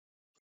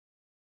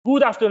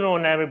Good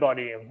afternoon,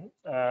 everybody.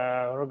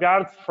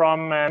 Regards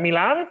from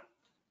Milan.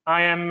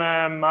 I am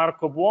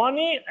Marco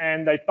Buoni,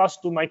 and I pass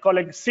to my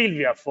colleague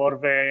Silvia for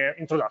the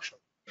introduction.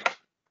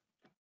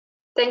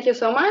 Thank you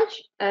so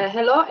much.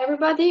 Hello,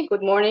 everybody.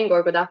 Good morning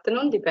or good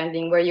afternoon,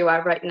 depending where you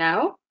are right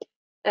now.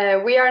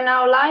 We are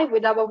now live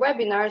with our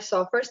webinar.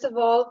 So first of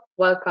all,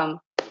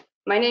 welcome.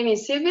 My name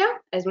is Silvia.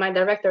 As my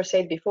director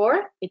said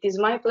before, it is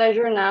my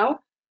pleasure now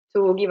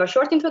to give a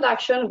short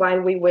introduction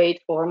while we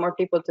wait for more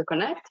people to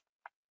connect.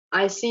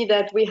 I see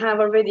that we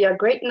have already a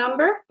great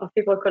number of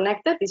people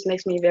connected. This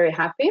makes me very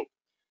happy.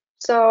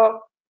 So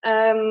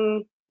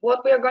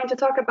what we are going to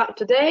talk about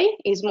today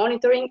is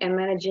monitoring and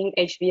managing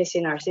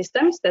HVACR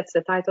systems. That's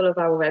the title of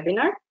our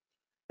webinar.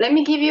 Let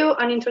me give you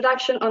an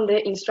introduction on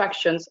the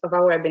instructions of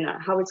our webinar,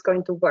 how it's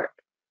going to work.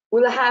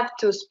 We'll have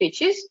two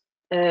speeches.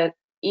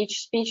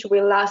 Each speech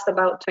will last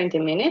about 20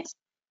 minutes.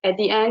 At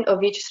the end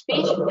of each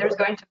speech, there's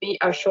going to be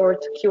a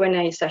short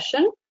Q&A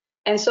session.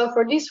 And so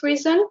for this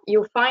reason,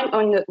 you find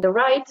on the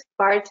right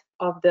part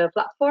of the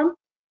platform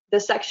the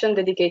section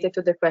dedicated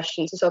to the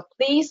questions. So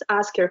please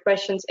ask your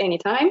questions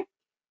anytime.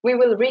 We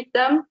will read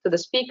them to the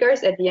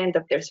speakers at the end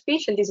of their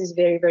speech, and this is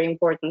very, very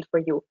important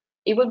for you.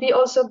 It will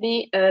also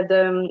be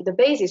the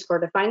basis for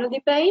the final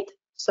debate.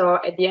 So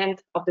at the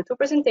end of the two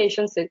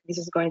presentations, this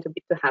is going to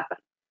happen.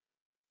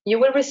 You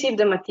will receive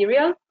the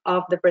material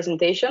of the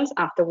presentations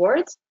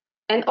afterwards,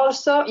 and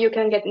also you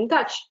can get in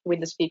touch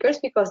with the speakers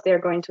because they're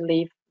going to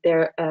leave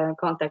their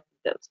contact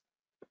details.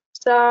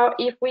 So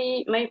if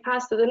we may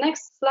pass to the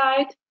next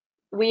slide,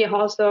 we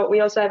also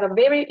have a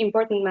very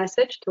important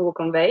message to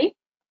convey.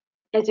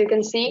 As you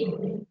can see,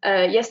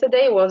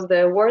 yesterday was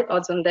the World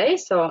Ozone Day,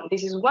 so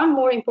this is one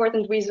more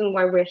important reason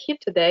why we're here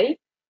today,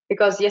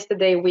 because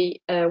yesterday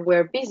we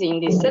were busy in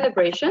these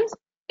celebrations.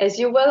 As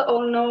you well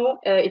all know,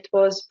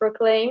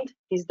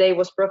 this day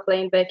was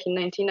proclaimed back in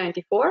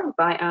 1994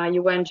 by a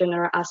UN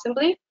General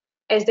Assembly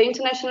as the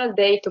International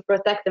Day to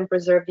protect and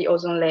preserve the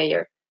ozone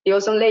layer. The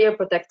ozone layer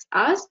protects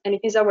us, and it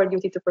is our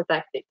duty to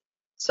protect it.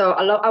 So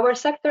our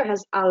sector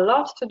has a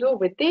lot to do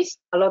with this.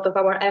 A lot of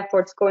our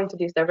efforts go into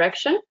this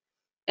direction.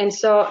 And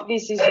so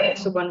this is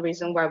also one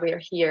reason why we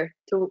are here,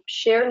 to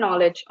share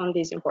knowledge on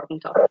this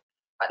important topic.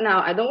 But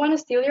now, I don't want to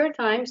steal your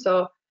time.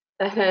 So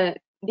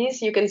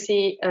this you can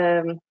see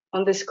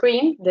on the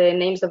screen, the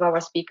names of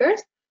our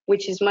speakers,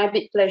 which is my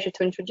big pleasure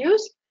to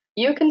introduce.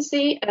 You can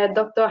see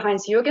Dr.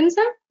 Heinz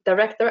Jürgensen,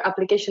 Director,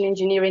 Application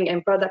Engineering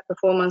and Product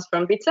Performance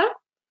from Bitzer,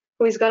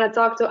 who is going to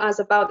talk to us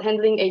about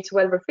handling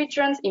A2L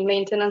refrigerants in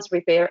maintenance,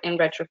 repair, and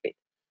retrofit.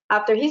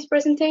 After his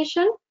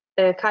presentation,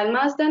 Kyle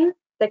Masden,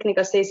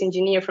 Technical Sales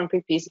Engineer from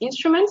Fieldpiece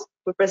Instruments,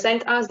 will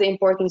present us the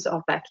importance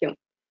of vacuum.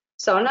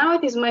 So now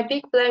it is my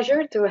big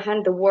pleasure to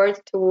hand the word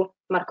to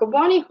Marco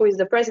Buoni, who is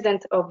the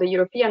President of the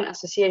European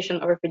Association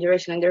of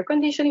Refrigeration and Air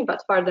Conditioning,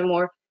 but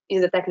furthermore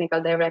is the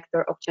Technical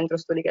Director of Centro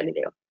Studi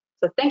Galileo.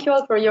 So thank you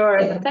all for your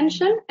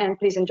attention, and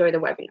please enjoy the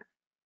webinar.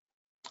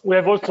 We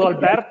have also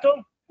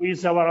Alberto, who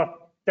is our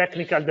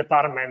technical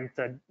department,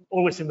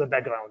 always in the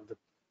background.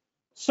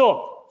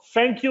 So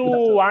thank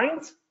you,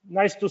 Heinz.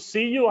 Nice to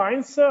see you,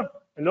 Heinz.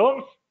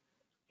 Hello.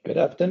 Good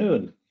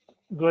afternoon.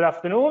 Good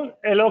afternoon.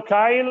 Hello,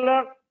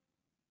 Kyle.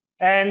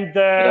 And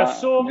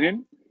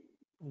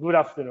good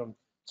afternoon.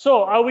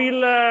 So I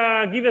will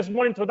give a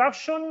small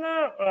introduction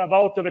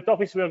about the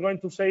topics we are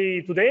going to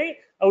say today.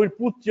 I will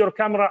put your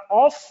camera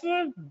off,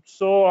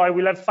 so I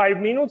will have 5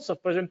 minutes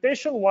of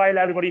presentation while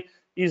everybody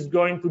is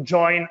going to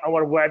join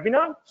our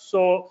webinar.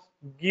 So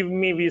give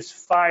me these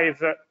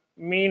 5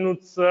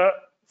 minutes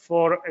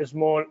for a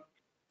small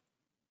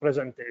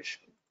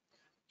presentation.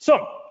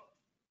 So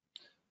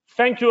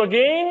thank you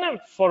again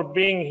for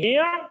being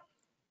here.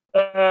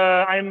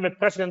 I'm the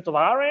president of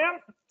AREA,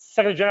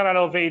 Secretary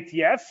General of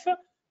ATF,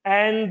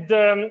 and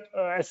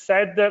as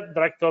said,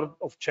 director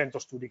of Centro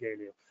Studi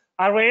Galileo.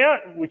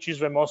 AREA, which is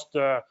the most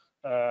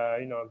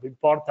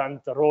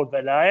important role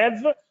that I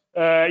have,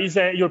 is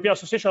a European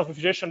Association of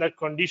Refrigeration and Air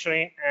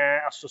Conditioning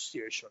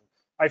Association.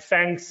 I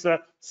thank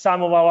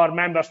some of our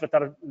members that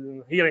are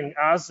hearing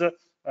us,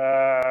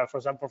 for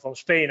example, from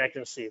Spain, I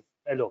can see.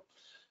 Hello.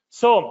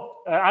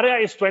 So AREA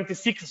is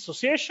 26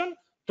 association,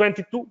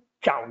 22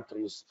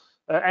 countries.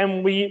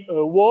 And we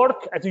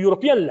work at the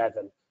European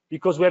level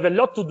because we have a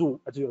lot to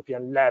do at the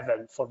European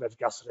level for the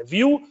gas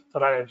review,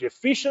 for energy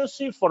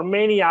efficiency, for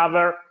many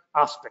other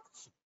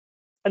aspects.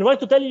 And I want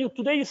to tell you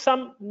today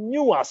some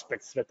new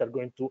aspects that are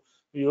going to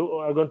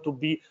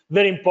be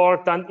very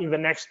important in the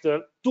next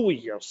 2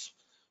 years.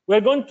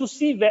 We're going to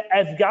see the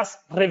F-gas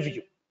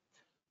review.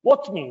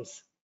 What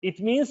means?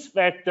 It means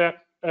that the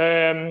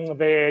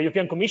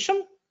European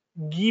Commission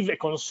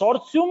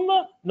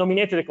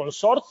nominated a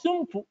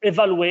consortium to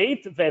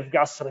evaluate the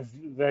F-gas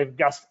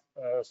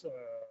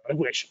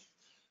regulation.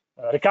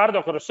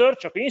 Ricardo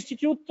Research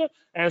Institute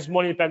and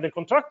small independent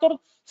contractor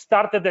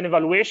started an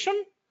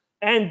evaluation,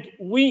 and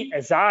we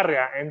as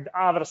AREA and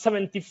other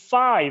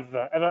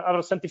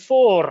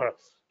 74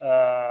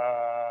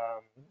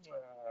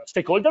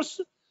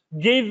 stakeholders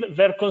gave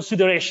their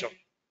consideration.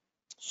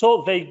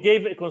 So they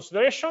gave a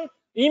consideration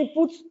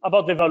input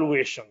about the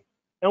evaluation.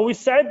 And we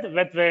said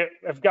that the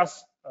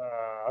F-gas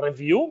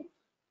review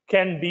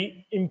can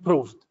be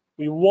improved.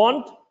 We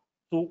want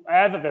to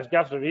have the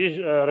F-gas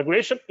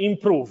regulation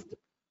improved.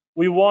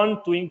 We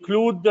want to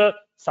include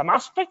some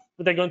aspects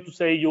that I'm going to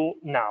say you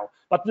now.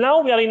 But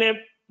now we are in a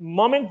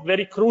moment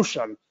very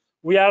crucial.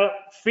 We are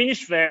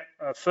finished the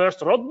first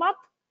roadmap,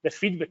 the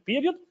feedback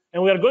period,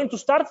 and we are going to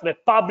start the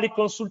public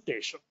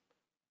consultation.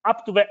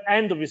 Up to the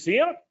end of this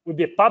year will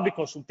be a public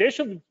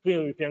consultation with the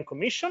European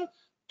Commission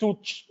to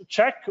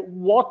check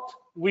what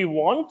we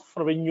want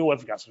for the new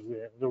F-gas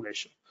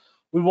regulation.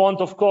 We want,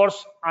 of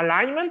course,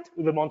 alignment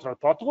with the Montreal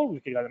Protocol,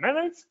 with the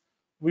amendments.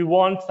 We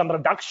want some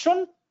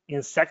reduction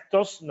in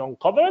sectors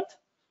non-covered.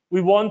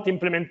 We want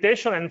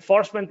implementation and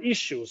enforcement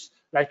issues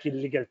like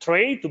illegal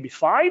trade to be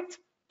fight,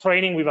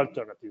 training with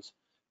alternatives.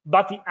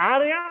 But the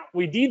area,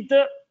 we did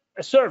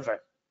a survey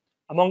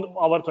among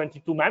our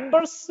 26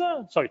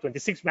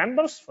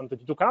 members from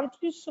 22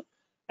 countries,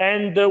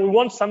 and we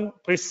want some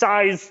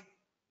precise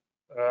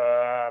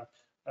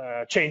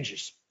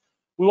changes.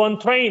 We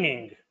want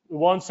training, we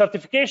want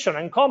certification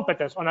and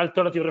competence on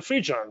alternative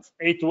refrigerants,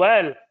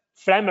 A2L,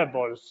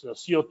 flammables,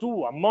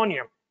 CO2,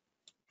 ammonia,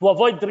 to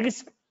avoid the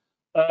risk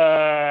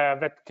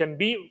that can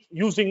be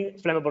using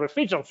flammable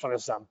refrigerants, for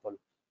example.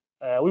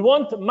 We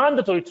want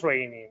mandatory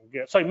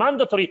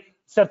mandatory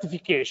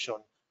certification,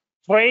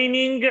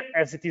 training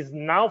as it is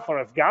now for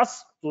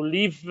F-gas to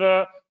leave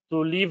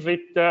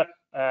it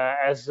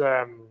as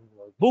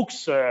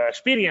books,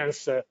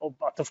 experience,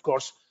 but of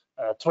course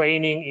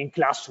training in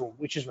classroom,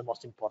 which is the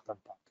most important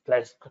part,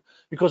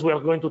 because we are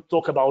going to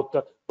talk about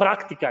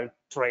practical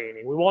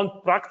training. We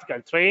want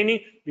practical training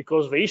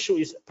because the issue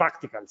is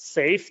practical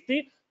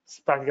safety,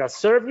 practical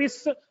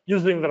service,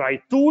 using the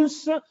right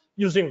tools,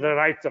 using the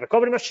right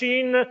recovery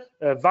machine,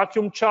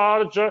 vacuum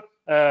charge,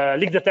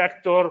 leak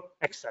detector,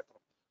 etc.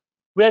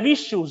 We have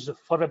issues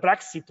for the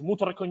Brexit,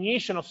 mutual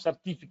recognition of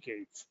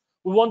certificates.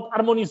 We want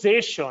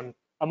harmonization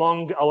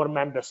among our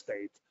member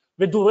states.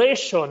 The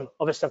duration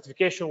of a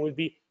certification will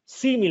be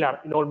similar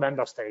in all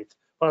member states.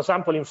 For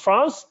example, in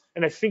France,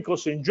 and I think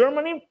also in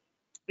Germany,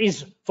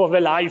 is for the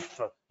life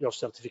of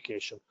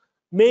certification.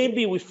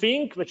 Maybe we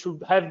think that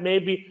should have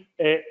maybe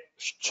a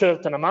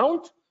certain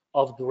amount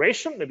of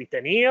duration, maybe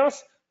 10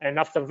 years, and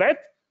after that,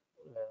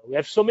 we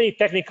have so many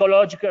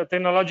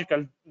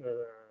technological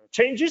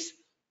changes,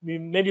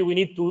 maybe we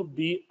need to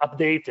be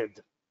updated.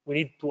 We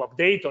need to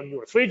update on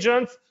new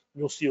refrigerants,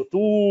 new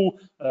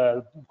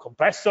CO2,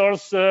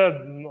 compressors,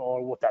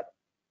 or whatever.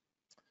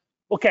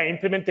 Okay,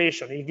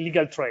 implementation,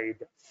 illegal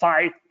trade,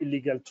 fight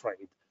illegal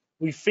trade.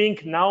 We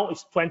think now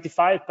it's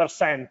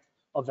 25%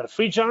 of the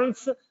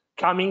refrigerants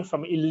coming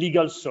from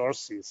illegal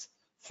sources,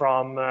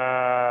 from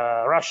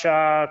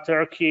Russia,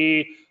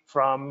 Turkey,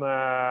 from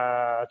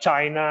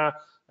China,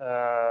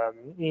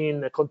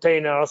 in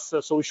containers.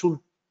 So we should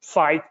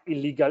fight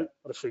illegal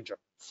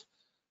refrigerants.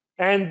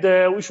 And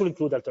we should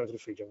include alternative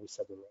refrigerants, we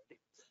said already.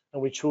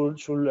 And we should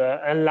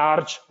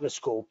enlarge the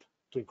scope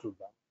to include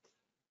them.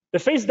 The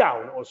phase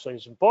down also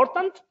is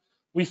important.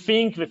 We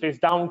think the phase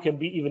down can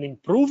be even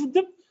improved.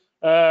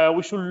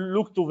 We should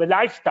look to the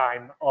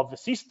lifetime of the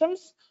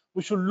systems.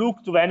 We should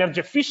look to the energy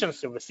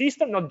efficiency of the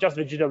system, not just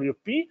the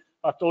GWP,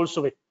 but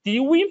also the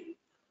TWE.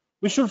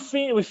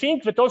 We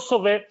think that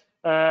also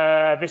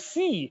the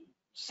sea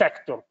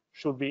sector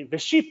should be, the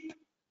ship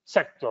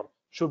sector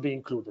should be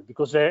included,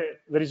 because there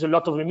is a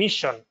lot of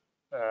emission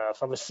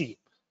from the sea,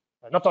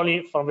 not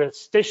only from the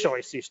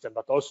stationary system,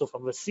 but also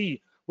from the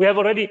sea. We have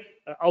already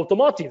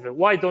automotive.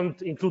 Why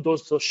don't include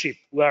also ship,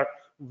 where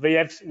we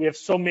have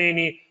so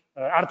many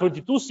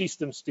R22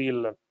 systems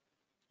still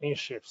in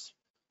ships?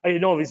 I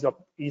know it's not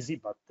easy,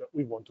 but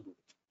we want to do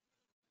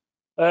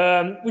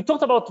it. We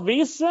talked about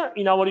this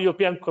in our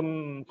European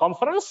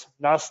conference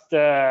last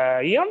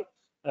year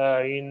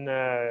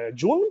in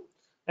June,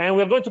 and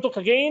we're going to talk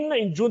again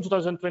in June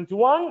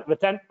 2021, the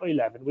 10th or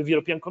 11th, with the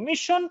European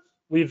Commission,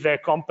 with the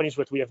companies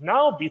that we have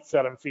now,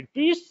 Bitzer and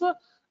Fieldpiece,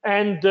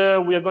 and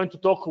we are going to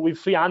talk with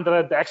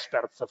 300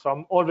 experts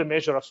from all the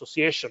major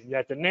associations,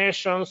 United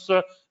Nations,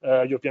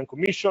 European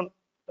Commission,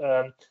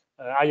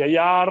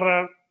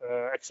 IIR,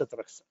 etc.,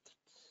 etc.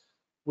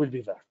 We'll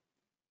be there.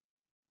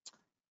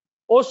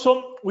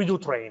 Also, we do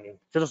training.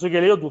 Centro Studi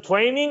Galileo do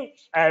training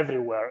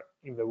everywhere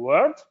in the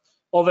world,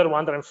 over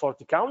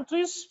 140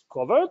 countries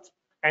covered,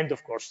 and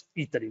of course,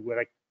 Italy,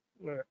 where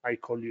I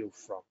call you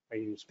from,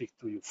 I speak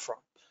to you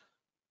from.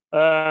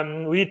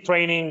 We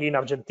training in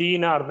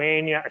Argentina,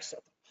 Armenia,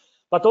 etc.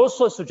 But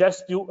also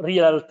suggest you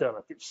real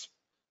alternatives.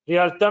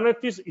 Real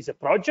alternatives is a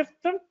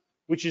project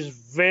which is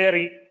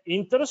very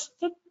interesting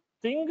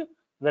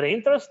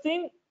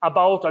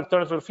about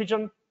alternative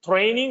refrigerant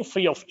training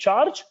free of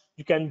charge.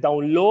 You can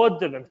download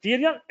the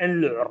material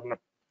and learn.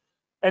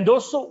 And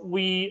also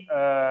we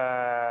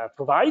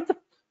provide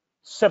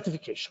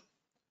certification.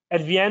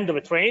 At the end of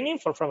the training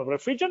for flammable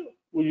refrigerant,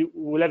 we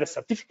will have a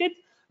certificate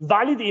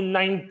valid in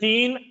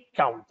 19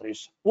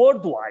 countries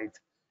worldwide,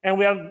 and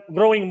we are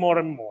growing more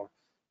and more.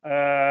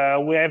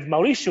 We have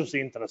Mauritius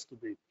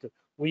interested in it.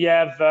 We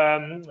have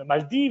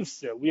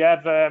Maldives. We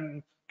have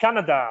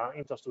Canada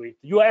interested to it,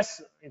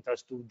 US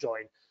interested to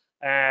join.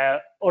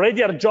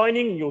 Already are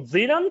joining New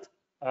Zealand,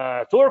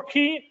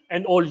 Turkey,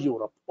 and all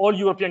Europe. All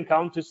European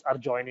countries are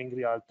joining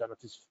the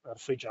alternative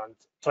refrigerant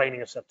training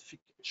and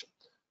certification.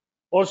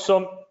 Also,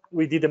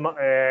 we did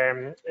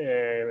a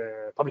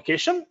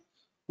publication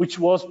which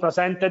was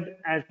presented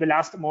at the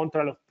last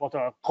Montreal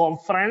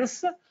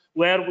conference,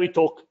 where we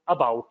talk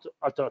about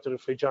alternative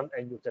refrigerant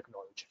and new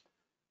technology.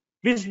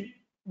 This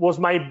was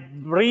my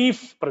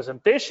brief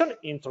presentation,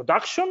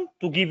 introduction,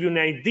 to give you an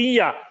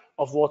idea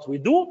of what we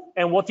do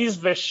and what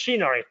is the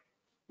machinery.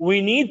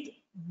 We need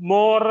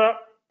more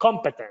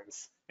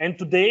competence. And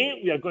today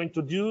we are going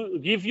to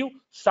give you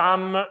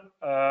some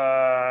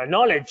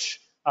knowledge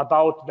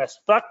about best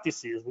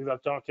practices with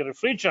alternative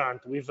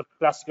refrigerant, with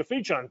classic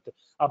refrigerant,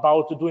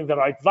 about doing the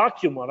right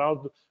vacuum,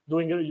 about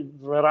doing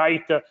the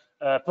right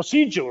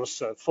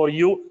procedures for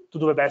you to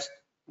do the best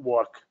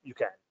work you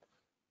can.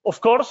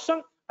 Of course,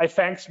 I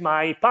thank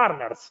my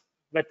partners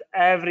that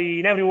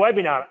in every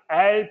webinar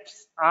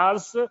helps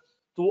us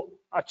to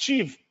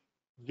achieve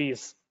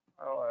these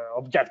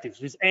objectives,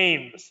 these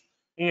aims.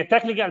 In a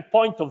technical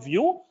point of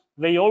view,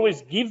 they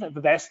always give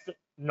the best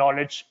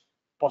knowledge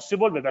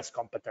possible, the best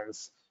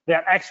competence. They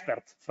are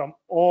experts from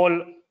all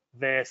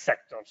the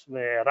sectors,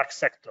 the RAC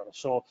sector.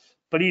 So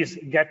please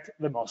get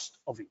the most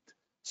of it.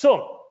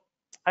 So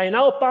I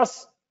now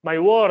pass my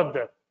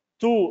word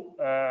to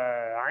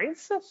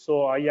Heinz.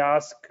 So I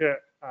ask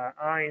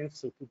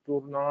Heinz to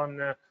turn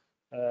on.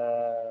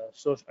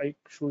 So I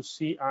should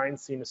see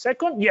Heinz in a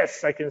second.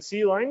 Yes, I can see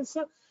you, Heinz.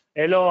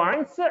 Hello,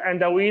 Heinz,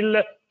 and I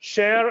will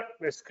share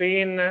the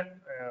screen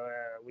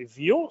with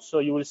you. So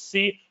you will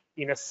see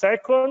in a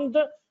second.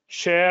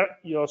 Share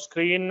your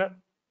screen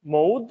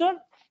mode.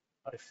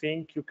 I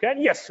think you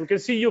can. Yes, we can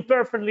see you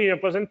perfectly in your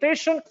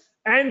presentation.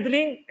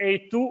 Handling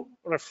A2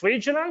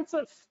 refrigerants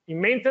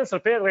in maintenance,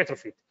 repair,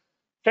 retrofit.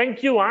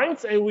 Thank you,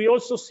 Heinz, and we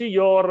also see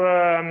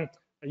your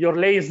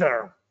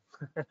laser.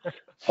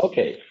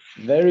 Okay,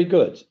 very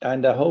good.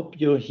 And I hope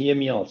you hear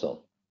me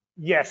also.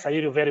 Yes, I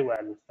hear you very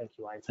well. Thank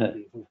you, Heinz.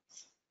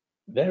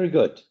 Very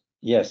good.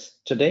 Yes,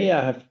 today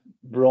I have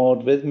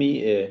brought with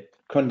me a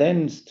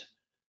condensed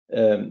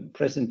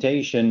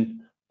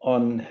presentation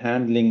on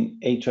handling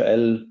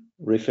A2L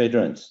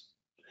refrigerants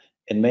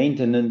in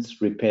maintenance,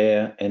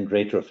 repair, and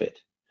retrofit.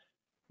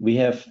 We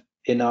have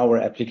in our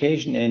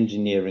application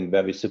engineering,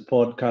 where we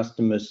support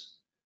customers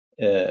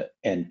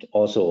and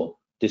also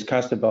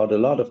discussed about a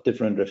lot of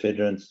different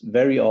refrigerants,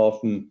 very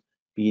often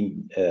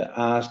been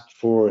asked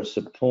for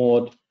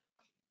support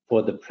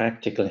for the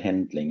practical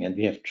handling, and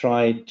we have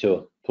tried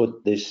to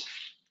put this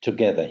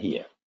together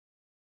here.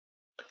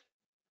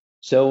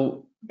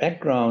 So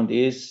background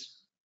is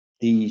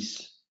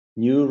these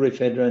new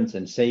refrigerants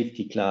in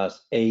safety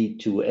class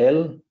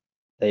A2L.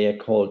 They are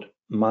called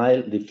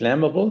mildly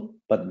flammable,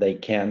 but they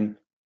can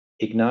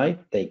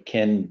ignite, they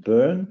can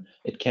burn,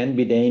 it can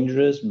be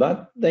dangerous,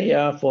 but they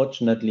are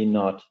fortunately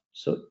not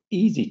so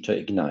easy to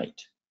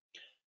ignite.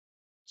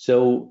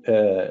 So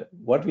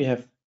what we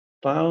have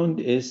found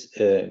is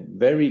a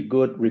very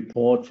good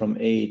report from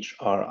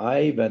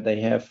AHRI, where they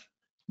have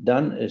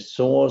done a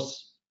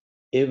source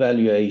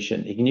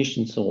evaluation,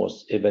 ignition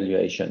source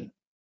evaluation.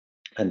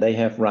 And they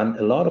have run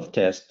a lot of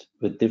tests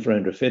with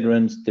different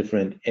refrigerants,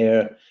 different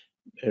air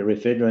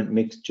refrigerant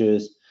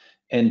mixtures,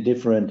 and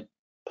different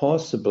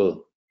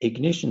possible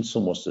ignition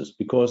sources.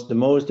 Because the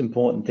most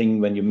important thing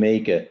when you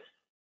make a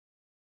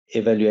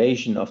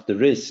evaluation of the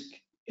risk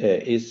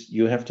is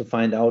you have to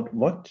find out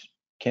what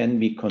can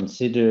be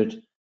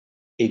considered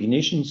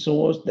ignition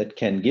source that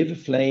can give a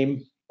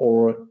flame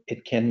or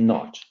it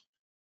cannot.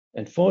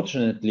 And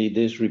fortunately,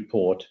 this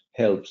report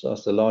helps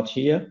us a lot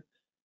here,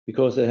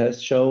 because it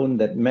has shown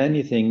that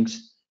many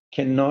things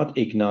cannot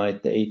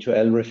ignite the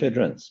A2L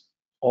refrigerants.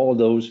 All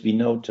those we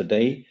know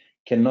today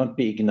cannot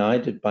be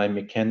ignited by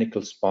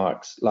mechanical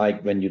sparks,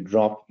 like when you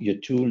drop your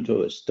tool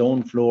to a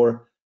stone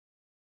floor.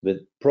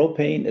 With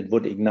propane, it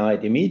would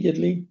ignite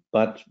immediately,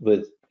 but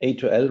with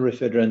A2L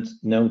refrigerants,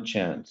 no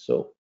chance.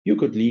 So you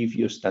could leave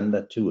your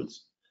standard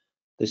tools.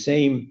 The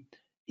same,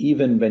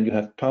 even when you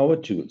have power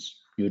tools,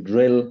 you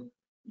drill,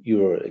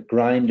 your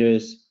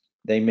grinders,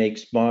 they make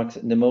sparks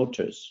in the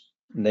motors.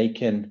 They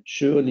can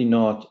surely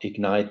not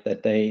ignite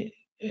that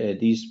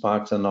these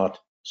sparks are not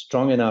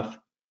strong enough.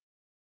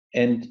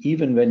 And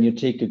even when you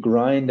take a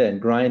grinder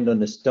and grind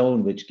on a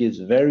stone, which gives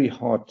very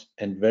hot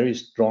and very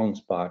strong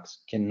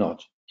sparks,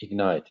 cannot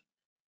ignite.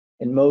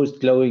 And most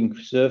glowing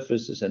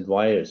surfaces and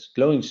wires,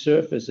 glowing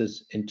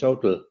surfaces in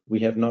total, we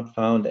have not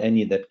found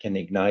any that can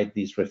ignite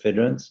these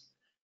refrigerants.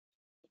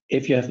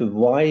 If you have a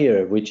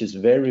wire which is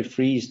very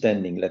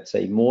freestanding, let's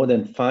say more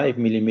than 5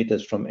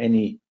 millimeters from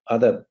any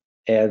other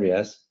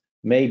areas,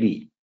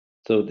 maybe.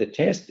 So the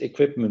test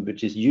equipment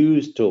which is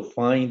used to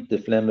find the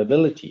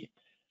flammability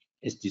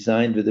is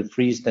designed with a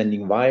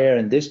freestanding wire,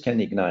 and this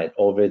can ignite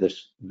or with a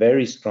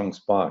very strong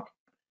spark.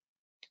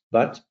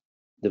 But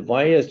the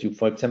wires you,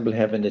 for example,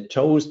 have in a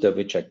toaster,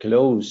 which are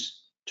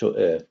close to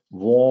a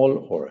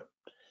wall or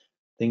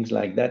things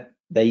like that,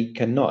 they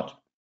cannot.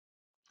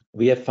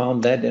 We have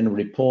found that in a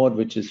report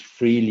which is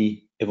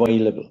freely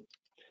available.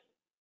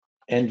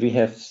 And we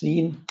have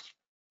seen,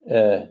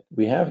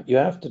 you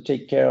have to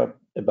take care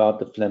about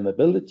the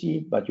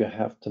flammability, but you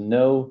have to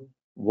know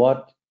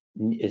what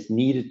is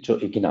needed to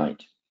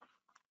ignite.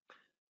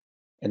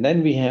 And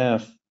then we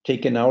have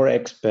taken our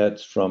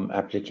experts from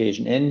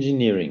application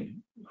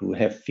engineering who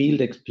have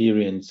field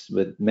experience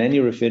with many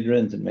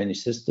refrigerants and many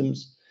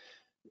systems,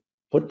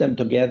 put them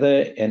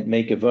together and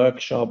make a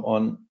workshop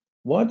on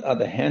what are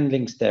the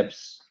handling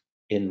steps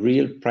in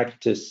real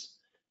practice,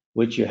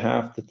 which you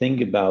have to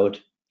think about.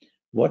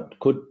 What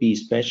could be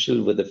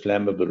special with a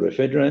flammable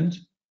refrigerant,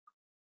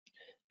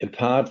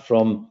 apart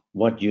from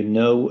what you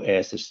know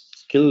as a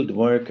skilled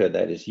worker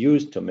that is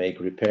used to make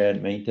repair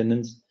and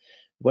maintenance?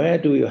 Where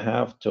do you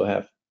have to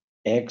have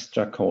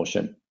extra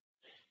caution?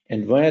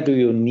 And where do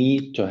you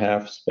need to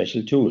have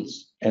special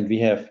tools? And we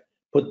have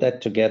put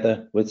that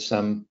together with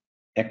some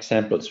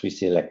examples we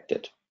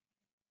selected.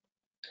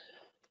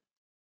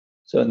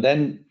 So, and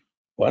then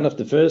one of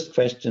the first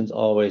questions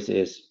always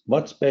is,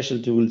 what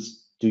special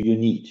tools do you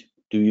need?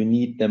 Do you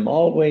need them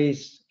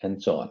always?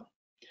 And so on.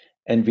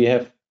 And we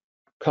have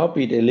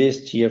copied a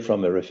list here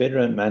from a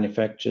refrigerant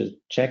manufacturer,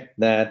 checked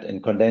that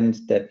and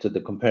condensed that to the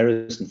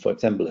comparison. For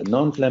example, a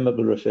non-flammable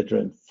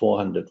refrigerant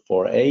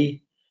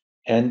 404A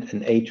and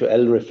an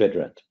A2L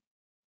refrigerant.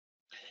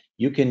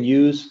 You can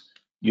use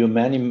your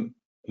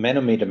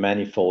manometer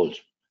manifold,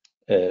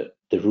 the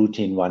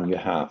routine one you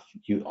have.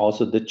 You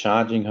also the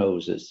charging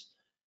hoses.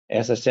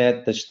 As I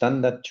said, the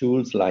standard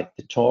tools like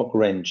the torque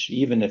wrench,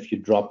 even if you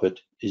drop it,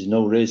 is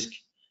no risk,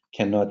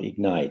 cannot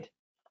ignite.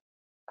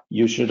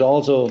 You should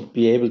also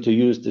be able to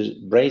use the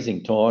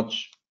brazing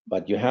torch,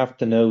 but you have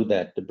to know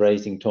that the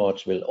brazing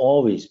torch will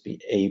always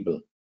be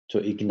able to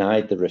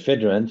ignite the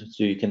refrigerant,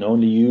 so you can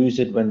only use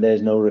it when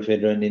there's no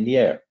refrigerant in the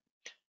air.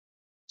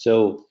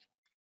 So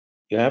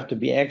you have to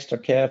be extra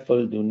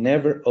careful. Do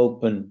never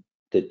open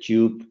the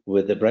tube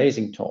with the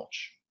brazing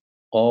torch.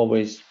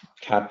 Always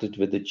cut it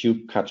with the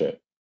tube cutter.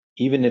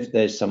 Even if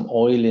there's some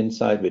oil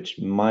inside which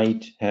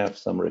might have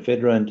some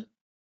refrigerant,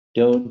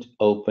 don't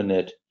open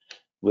it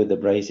with the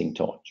brazing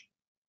torch.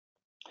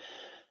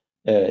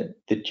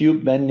 The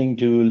tube bending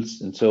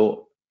tools and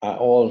so are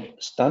all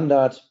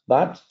standard,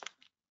 but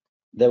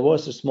there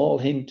was a small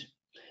hint.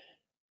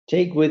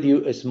 Take with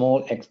you a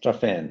small extra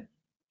fan,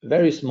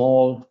 very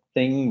small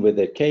thing with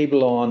a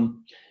cable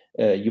on.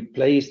 You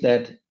place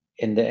that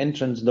in the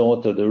entrance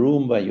door to the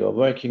room where you are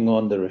working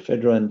on the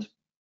refrigerant,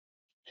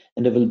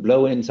 and it will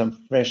blow in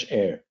some fresh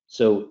air.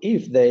 So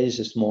if there is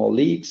a small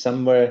leak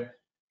somewhere,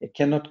 it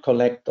cannot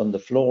collect on the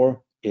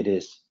floor. It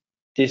is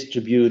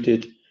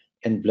distributed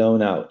and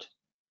blown out.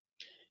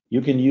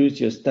 You can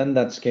use your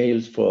standard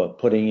scales for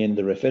putting in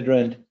the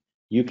refrigerant.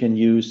 You can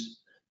use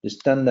the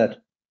standard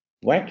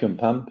vacuum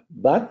pump,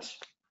 but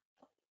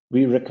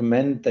we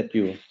recommend that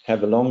you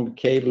have a long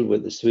cable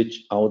with a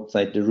switch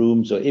outside the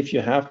room. So if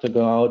you have to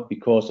go out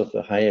because of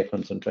a higher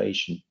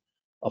concentration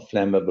of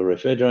flammable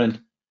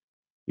refrigerant,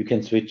 you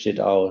can switch it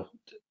out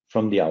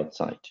from the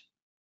outside.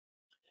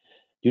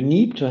 You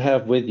need to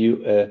have with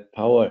you a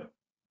powder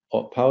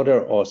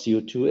or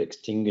CO2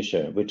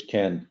 extinguisher, which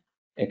can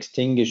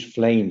extinguish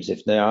flames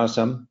if there are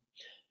some.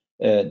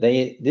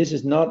 This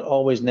is not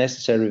always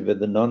necessary with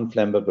the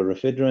non-flammable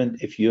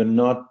refrigerant if you're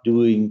not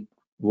doing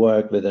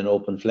work with an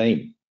open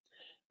flame,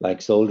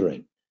 like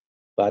soldering.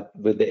 But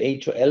with the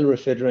A2L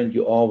refrigerant,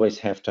 you always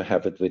have to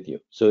have it with you.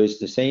 So it's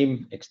the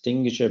same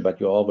extinguisher, but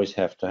you always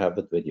have to have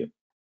it with you.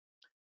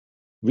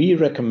 We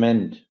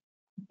recommend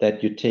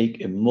that you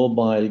take a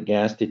mobile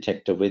gas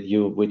detector with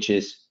you, which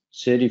is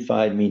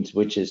certified, means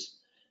which is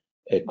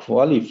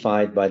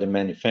qualified by the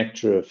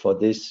manufacturer for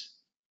this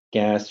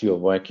gas you're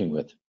working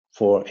with,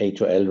 for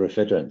A2L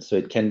refrigerants. So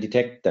it can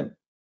detect them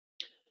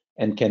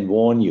and can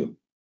warn you.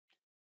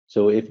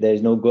 So if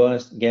there's no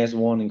gas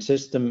warning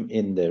system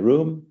in the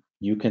room,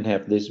 you can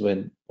have this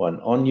one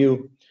on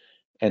you,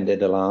 and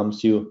it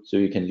alarms you so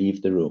you can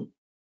leave the room.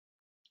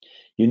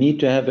 You need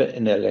to have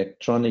an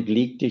electronic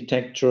leak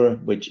detector,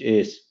 which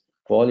is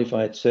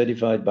qualified,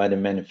 certified by the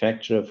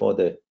manufacturer for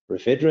the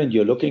refrigerant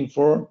you're looking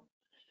for.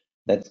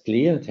 That's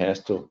clear, it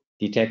has to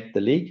detect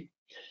the leak.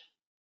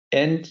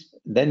 And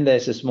then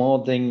there's a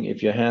small thing,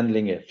 if you're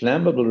handling a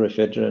flammable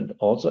refrigerant,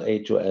 also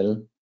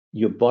A2L,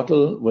 your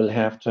bottle will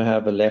have to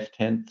have a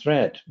left-hand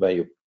thread where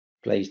you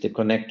place the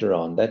connector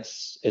on.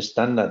 That's a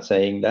standard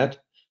saying that,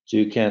 so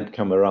you can't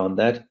come around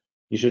that.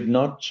 You should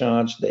not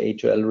charge the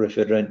A2L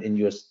refrigerant in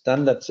your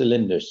standard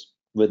cylinders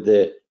with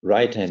the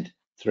right-hand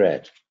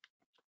thread.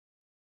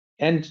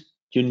 And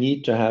you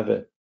need to have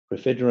a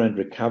refrigerant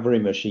recovery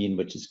machine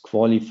which is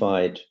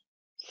qualified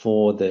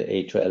for the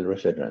A2L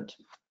refrigerant.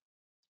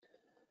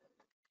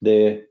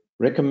 The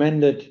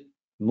recommended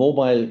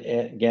mobile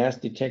gas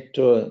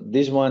detector,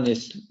 this one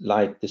is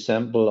like the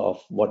sample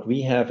of what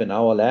we have in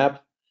our lab,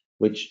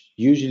 which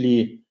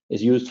usually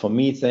is used for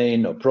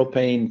methane or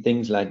propane,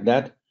 things like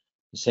that.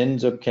 The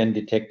sensor can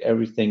detect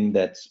everything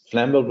that's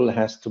flammable,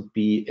 has to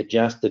be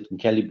adjusted and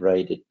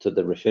calibrated to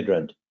the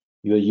refrigerant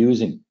you're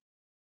using.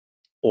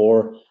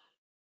 Or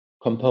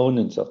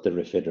components of the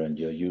refrigerant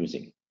you're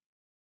using.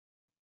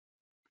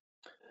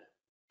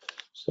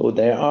 So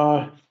there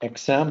are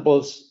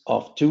examples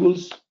of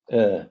tools.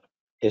 A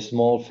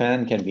small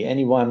fan can be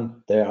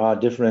anyone. There are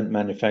different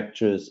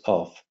manufacturers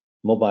of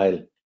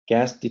mobile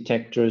gas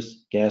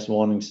detectors, gas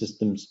warning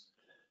systems,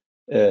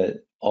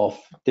 of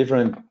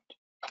different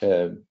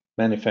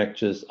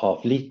manufacturers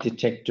of leak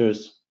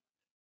detectors.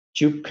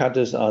 Tube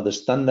cutters are the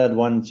standard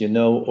ones, you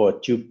know, or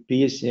tube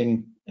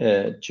piercing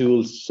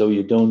tools, so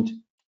you don't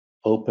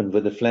open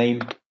with a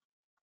flame.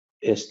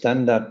 A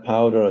standard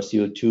powder or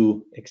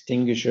CO2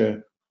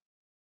 extinguisher,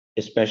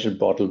 a special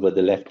bottle with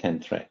a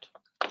left-hand thread.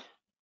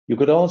 You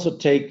could also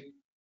take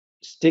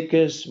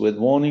stickers with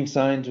warning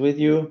signs with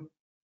you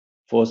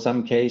for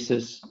some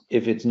cases,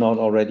 if it's not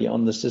already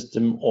on the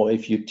system, or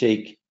if you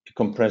take a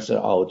compressor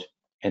out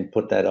and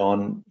put that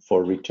on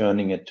for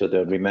returning it to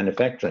the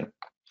remanufacturing.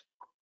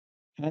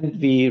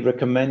 And we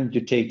recommend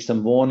you take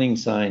some warning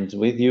signs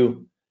with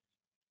you,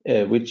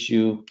 which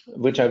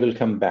I will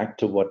come back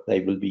to what they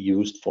will be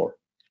used for.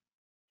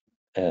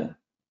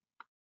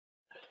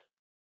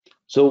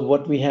 So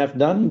what we have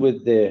done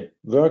with the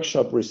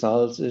workshop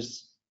results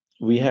is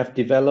we have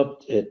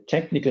developed a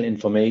technical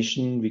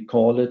information. We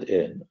call it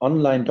an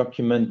online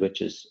document,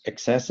 which is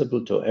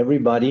accessible to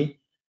everybody,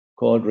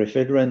 called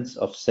Refrigerants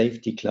of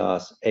Safety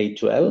Class A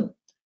to L,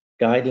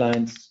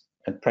 Guidelines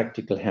and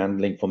Practical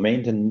Handling for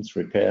Maintenance,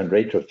 Repair and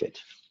Retrofit.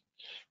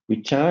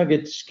 We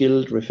target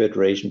skilled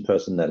refrigeration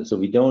personnel, so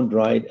we don't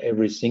write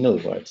every single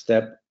word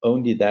step,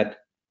 only that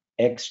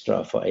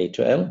extra for A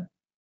to L.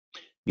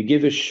 We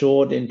give a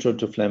short intro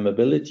to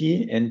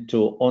flammability and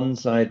to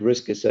on-site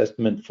risk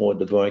assessment for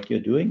the work you're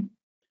doing.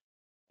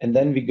 And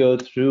then we go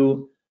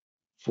through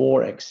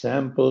 4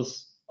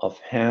 examples of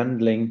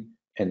handling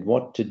and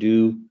what to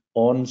do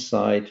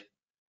on-site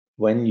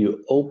when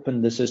you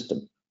open the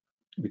system.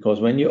 Because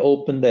when you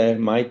open, there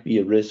might be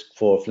a risk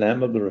for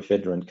flammable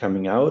refrigerant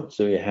coming out,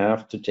 so you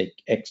have to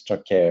take extra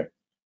care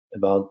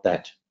about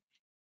that.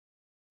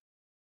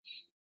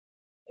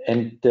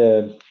 And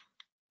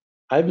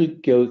I will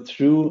go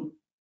through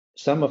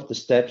some of the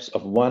steps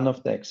of one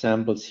of the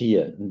examples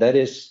here, and that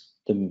is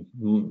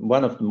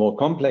one of the more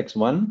complex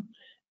one,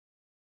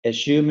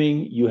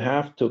 assuming you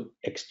have to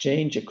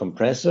exchange a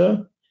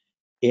compressor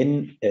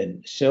in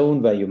a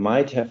zone where you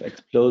might have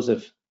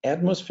explosive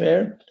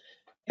atmosphere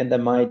and there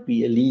might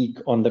be a leak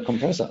on the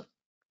compressor.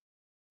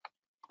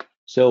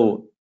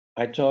 So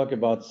I talk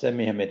about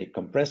semi-hermetic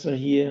compressor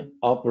here,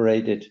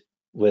 operated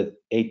with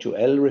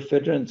A2L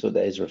refrigerant, so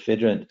there is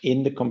refrigerant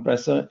in the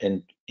compressor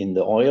and in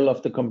the oil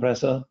of the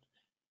compressor.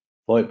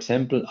 For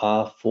example,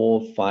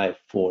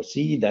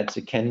 R454C, that's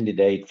a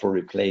candidate for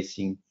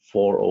replacing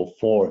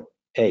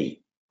 404A.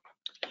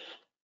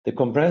 The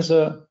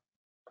compressor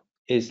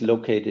is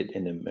located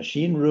in a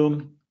machine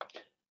room.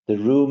 The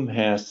room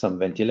has some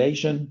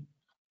ventilation,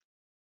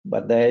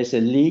 but there is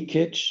a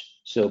leakage,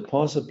 so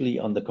possibly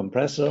on the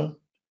compressor.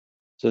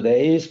 So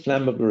there is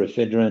flammable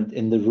refrigerant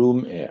in the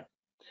room air.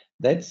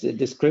 That's a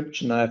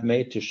description I've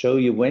made to show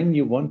you when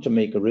you want to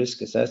make a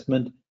risk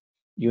assessment,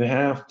 you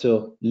have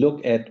to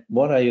look at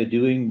what are you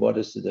doing, what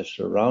is the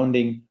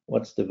surrounding,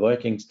 what's the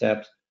working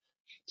steps,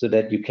 so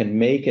that you can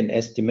make an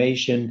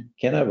estimation,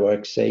 can I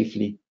work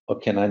safely or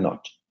can I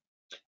not?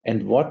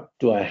 And what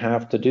do I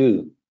have to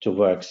do to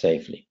work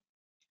safely?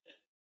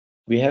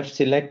 We have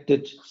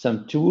selected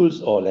some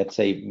tools, or let's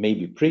say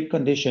maybe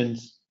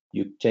preconditions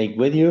you take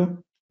with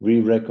you.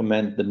 We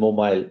recommend the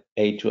mobile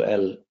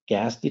A2L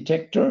gas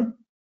detector.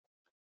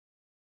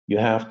 You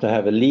have to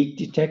have a leak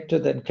detector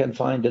that can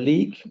find a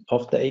leak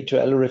of the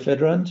A2L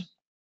refrigerant.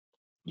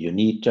 You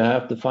need to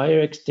have the fire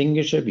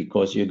extinguisher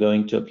because you're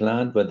going to a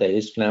plant where there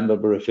is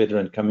flammable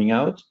refrigerant coming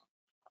out.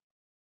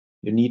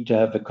 You need to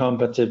have a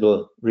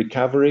compatible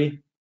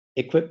recovery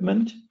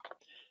equipment.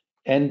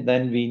 And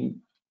then we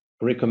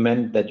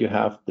recommend that you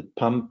have the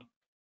pump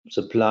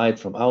supplied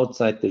from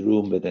outside the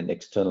room with an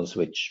external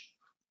switch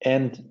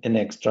and an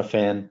extra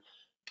fan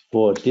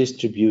for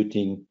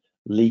distributing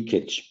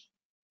leakage.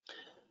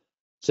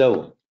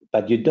 So,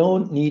 but you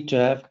don't need to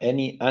have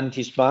any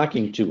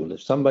anti-sparking tool.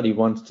 If somebody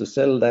wants to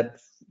sell that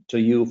to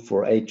you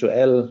for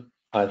A2L,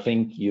 I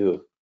think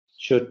you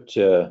should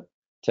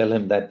tell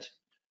him that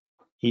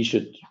he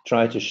should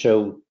try to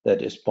show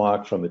that a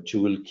spark from a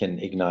tool can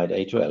ignite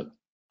A2L.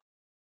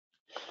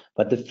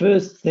 But the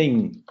first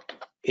thing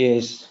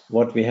is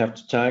what we have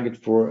to target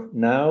for.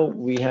 Now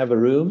we have a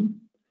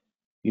room,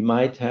 we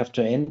might have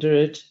to enter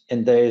it,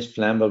 and there is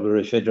flammable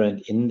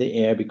refrigerant in the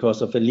air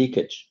because of a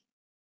leakage.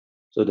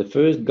 So the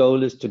first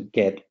goal is to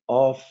get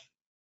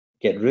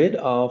rid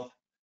of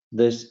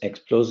this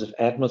explosive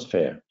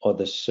atmosphere or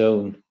the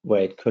zone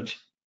where it could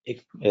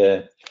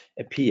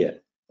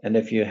appear. And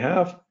if you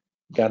have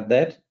got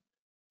that,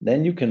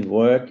 then you can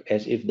work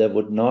as if there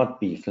would not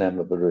be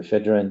flammable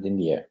refrigerant in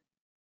the air,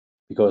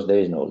 because there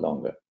is no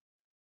longer.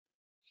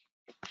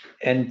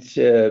 And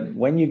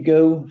when you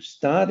go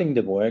starting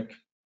the work,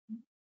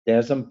 there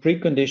are some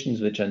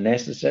preconditions which are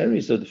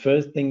necessary. So the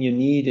first thing you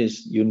need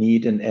is you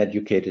need an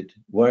educated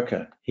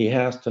worker. He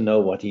has to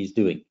know what he's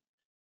doing.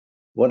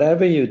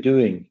 Whatever you're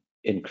doing,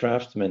 in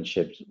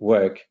craftsmanship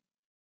work,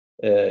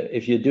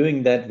 if you're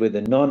doing that with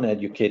a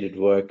non-educated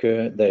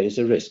worker, there is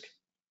a risk.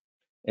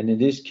 And in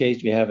this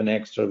case, we have an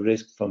extra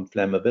risk from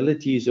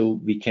flammability, so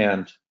we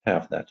can't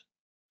have that.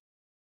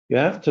 You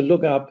have to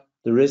look up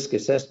the risk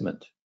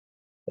assessment.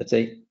 Let's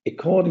say,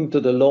 according to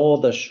the law,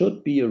 there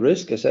should be a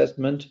risk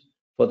assessment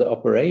for the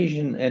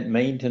operation and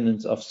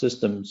maintenance of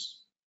systems.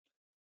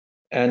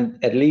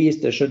 And at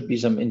least there should be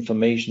some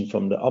information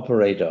from the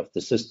operator of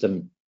the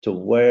system to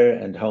where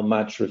and how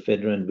much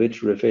refrigerant,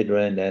 which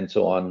refrigerant, and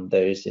so on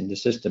there is in the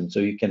system, so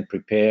you can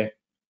prepare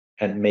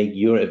and make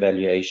your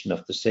evaluation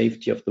of the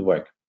safety of the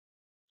work.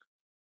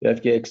 You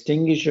have your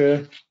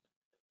extinguisher,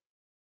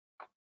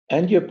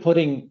 and you're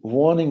putting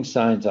warning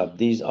signs up,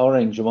 these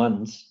orange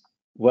ones,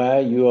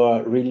 where you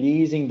are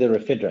releasing the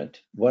refrigerant.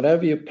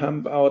 Whatever you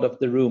pump out of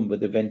the room with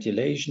the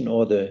ventilation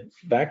or the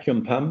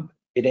vacuum pump,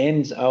 it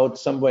ends out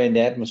somewhere in the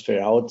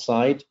atmosphere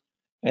outside,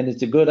 and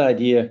it's a good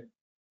idea,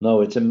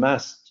 no, it's a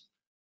must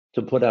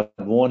to put up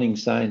warning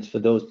signs for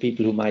those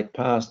people who might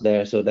pass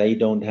there so they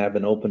don't have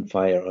an open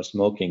fire or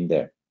smoking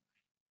there.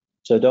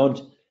 So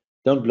don't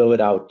blow it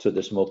out to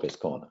the smoker's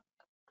corner.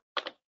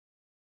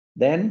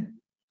 Then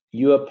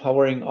you are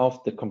powering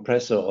off the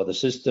compressor or the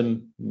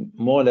system,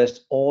 more or less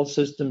all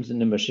systems in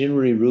the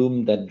machinery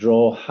room that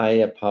draw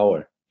higher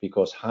power,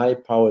 because high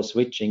power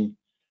switching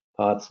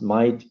parts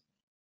might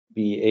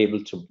be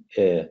able to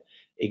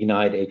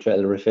ignite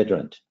A2L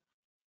refrigerant.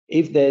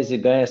 If there's a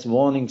gas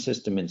warning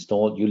system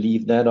installed, you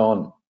leave that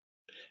on.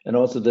 And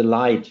also the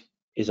light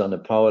is on a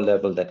power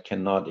level that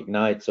cannot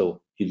ignite,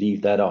 so you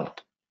leave that on.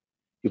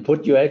 You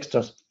put your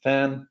extra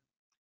fan,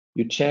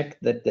 you check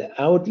that the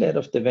outlet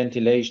of the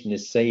ventilation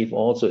is safe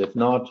also. If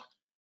not,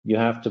 you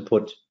have to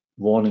put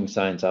warning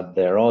signs up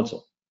there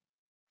also.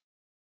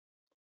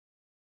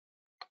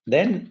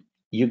 Then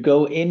you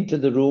go into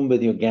the room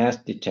with your gas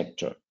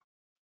detector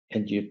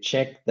and you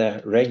check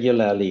that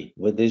regularly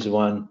with this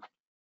one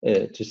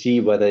to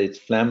see whether it's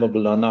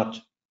flammable or not.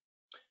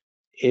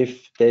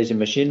 If there's a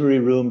machinery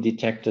room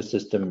detector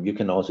system, you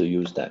can also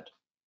use that.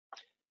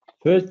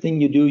 First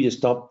thing you do, you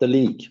stop the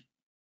leak.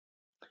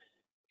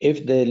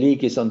 If the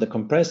leak is on the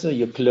compressor,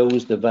 you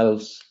close the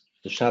valves,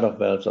 the shut-off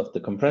valves of the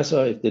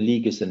compressor. If the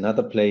leak is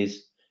another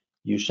place,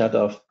 you shut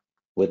off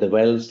with the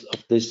valves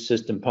of this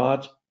system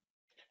part.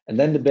 And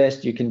then the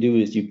best you can do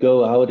is you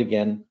go out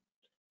again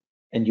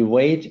and you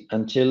wait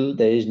until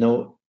there is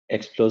no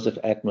explosive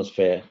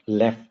atmosphere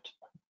left,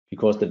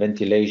 because the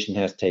ventilation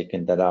has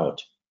taken that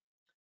out.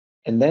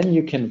 And then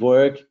you can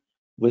work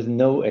with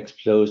no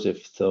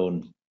explosive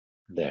zone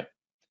there.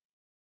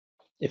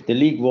 If the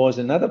leak was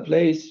another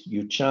place,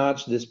 you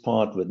charge this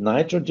part with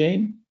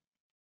nitrogen.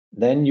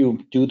 Then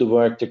you do the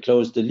work to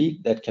close the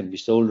leak. That can be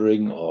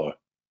soldering or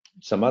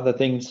some other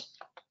things.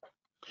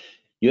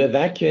 You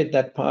evacuate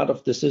that part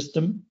of the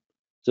system,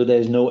 so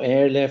there's no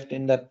air left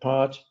in that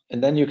part.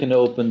 And then you can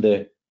open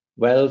the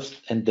valves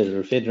and the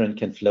refrigerant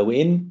can flow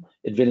in.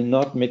 It will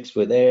not mix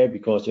with air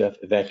because you have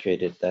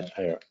evacuated that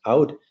air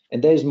out.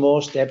 And there's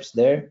more steps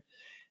there.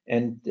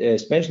 And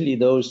especially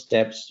those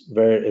steps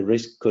where a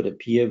risk could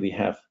appear, we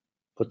have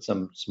put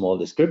some small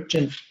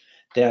description.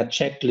 There are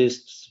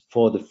checklists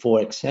for the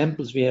 4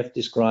 examples we have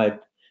described.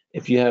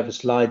 If you have a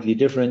slightly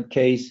different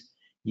case,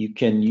 you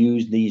can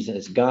use these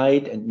as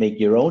guide and make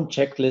your own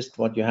checklist,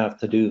 what you have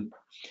to do.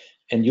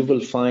 And you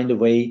will find a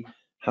way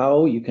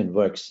how you can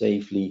work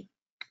safely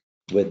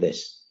with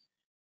this.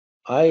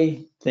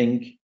 I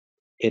think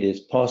it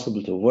is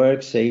possible to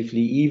work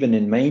safely even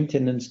in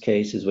maintenance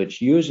cases,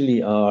 which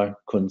usually are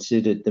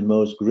considered the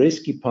most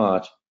risky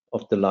part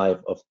of the life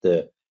of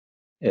the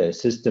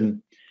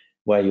system,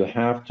 where you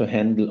have to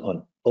handle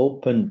on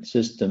open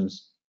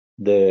systems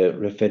the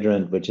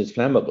refrigerant which is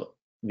flammable.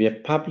 We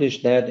have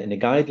published that in a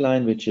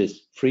guideline which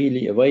is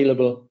freely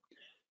available,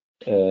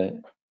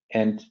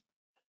 and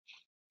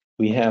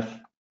we have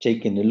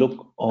taken a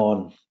look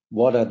on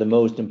what are the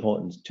most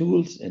important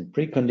tools and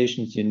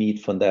preconditions you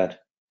need for that.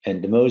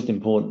 And the most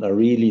important are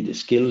really the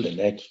skilled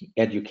and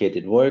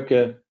educated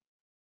worker,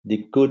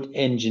 the good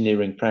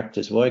engineering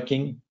practice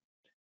working,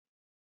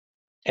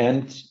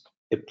 and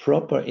a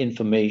proper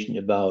information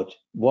about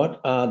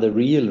what are the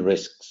real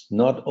risks,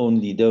 not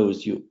only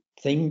those you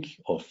think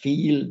or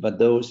feel, but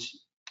those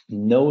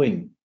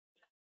knowing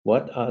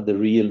what are the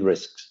real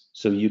risks,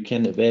 so you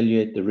can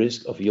evaluate the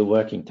risk of your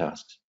working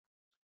tasks.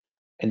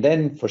 And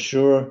then for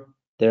sure,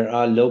 there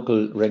are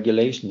local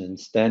regulations and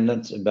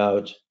standards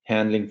about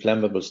handling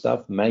flammable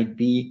stuff, might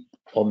be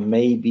or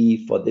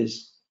maybe for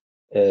this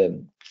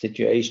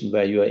situation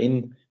where you are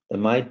in, there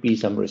might be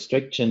some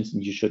restrictions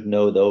and you should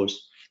know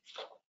those.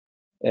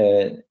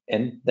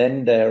 And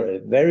then there are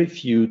very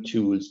few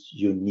tools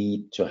you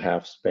need to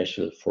have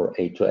special for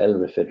A2L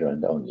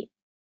refrigerant only.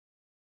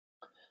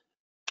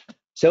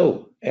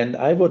 So, and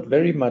I would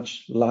very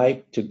much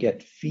like to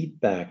get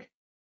feedback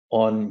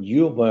on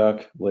your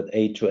work with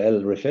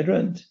A2L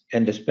refrigerant,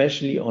 and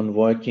especially on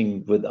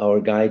working with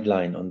our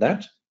guideline on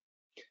that.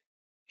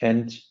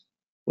 And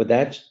with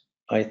that,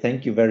 I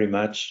thank you very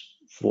much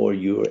for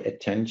your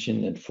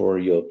attention and for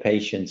your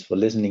patience for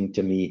listening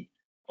to me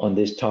on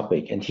this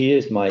topic. And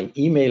here's my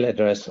email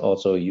address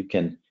also you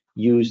can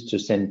use to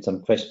send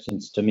some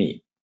questions to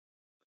me.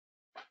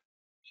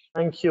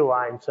 Thank you,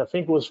 Heinz. I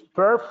think it was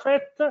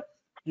perfect.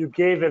 You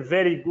gave a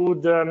very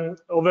good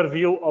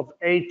overview of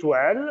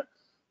A2L,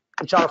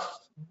 which are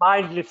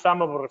mildly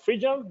flammable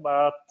refrigerants,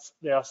 but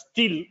they are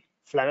still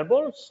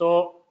flammable.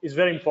 So it's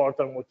very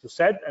important what you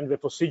said and the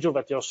procedure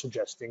that you're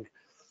suggesting.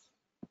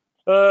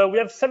 We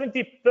have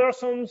 70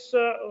 persons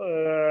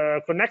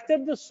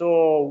connected,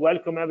 so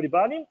welcome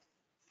everybody.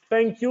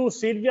 Thank you,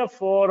 Silvia,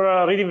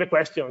 for reading the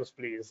questions,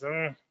 please.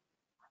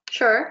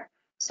 Sure.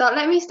 So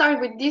let me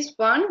start with this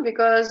one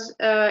because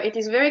it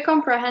is very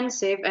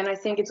comprehensive and I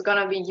think it's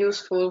going to be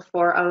useful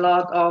for a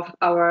lot of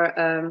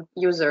our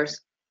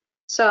users.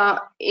 So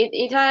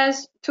it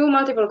has two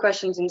multiple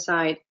questions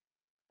inside.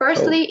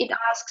 Firstly, it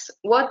asks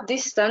what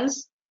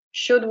distance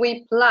should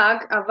we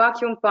plug a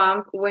vacuum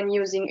pump when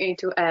using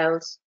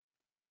A2Ls?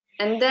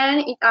 And then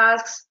it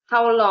asks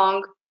how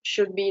long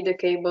should be the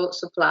cable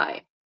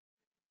supply?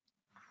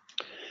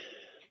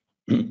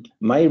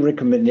 My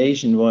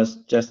recommendation was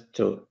just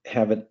to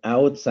have it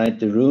outside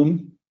the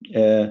room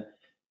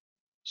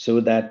so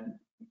that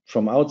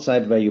from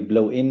outside where you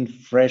blow in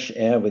fresh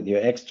air with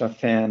your extra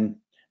fan,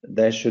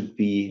 there should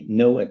be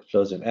no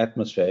explosive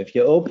atmosphere. If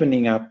you're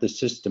opening up the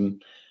system,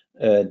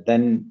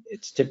 then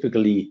it's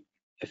typically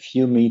a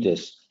few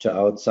meters to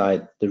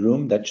outside the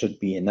room. That should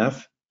be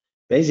enough.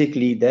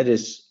 Basically, that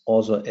is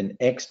also an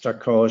extra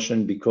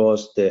caution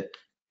because the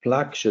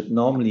plug should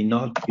normally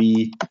not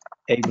be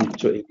able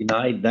to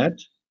ignite that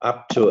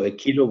up to a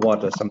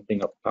kilowatt or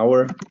something of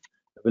power.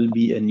 There will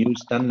be a new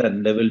standard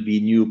and there will be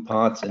new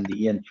parts in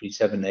the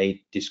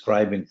EN378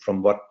 describing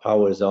from what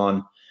power is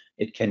on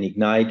it can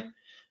ignite,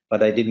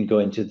 but I didn't go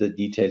into the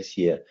details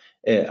here.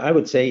 I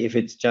would say if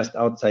it's just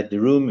outside the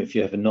room, if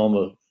you have a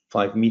normal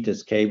 5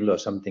 meters cable or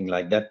something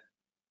like that,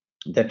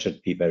 that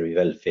should be very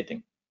well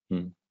fitting.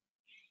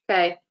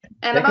 Okay,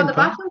 and about the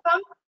vacuum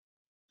pump?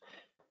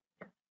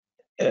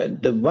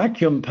 The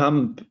vacuum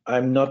pump,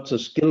 I'm not so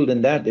skilled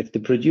in that. If the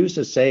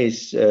producer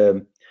says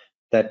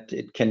that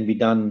it can be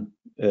done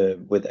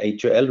with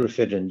A2L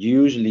refrigerant,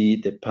 usually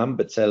the pump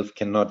itself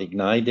cannot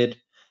ignite it.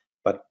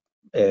 But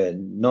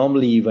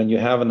normally when you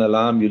have an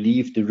alarm, you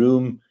leave the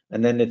room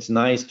and then it's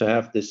nice to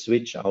have the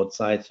switch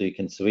outside so you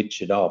can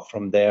switch it off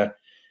from there.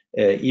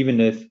 Even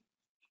if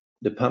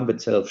the pump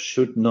itself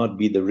should not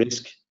be the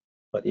risk,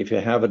 but if you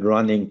have it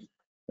running,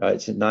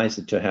 it's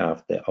nicer to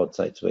have the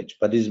outside switch,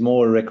 but it's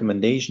more a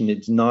recommendation.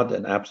 It's not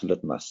an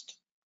absolute must.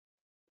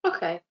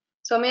 Okay,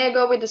 so may I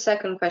go with the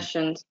second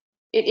question?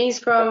 It is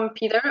from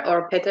Peter,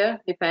 or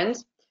Peter,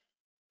 depends.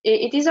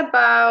 It is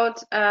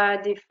about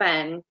the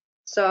fan.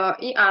 So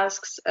he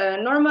asks,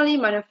 normally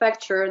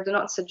manufacturers do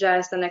not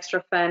suggest an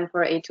extra fan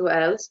for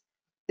A2Ls.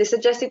 They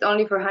suggest it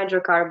only for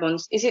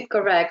hydrocarbons. Is it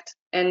correct?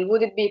 And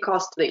would it be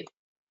costly?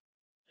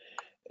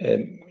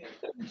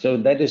 So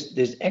that is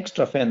this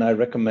extra fan I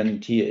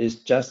recommend here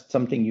is just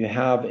something you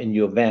have in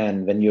your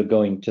van when you're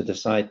going to the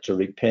site to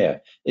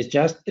repair. It's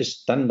just a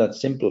standard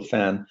simple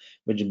fan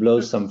which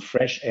blows some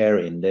fresh air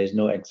in. There's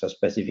no extra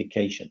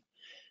specification.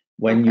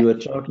 When you are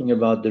talking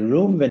about the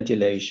room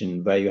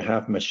ventilation where you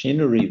have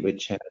machinery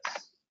which has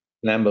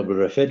flammable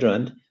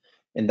refrigerant,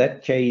 in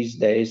that case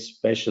there is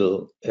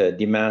special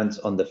demands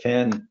on the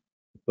fan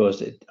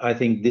because I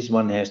think this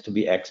one has to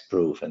be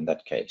X-proof in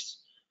that case.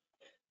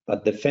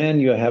 But the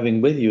fan you're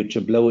having with you to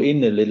blow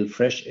in a little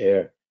fresh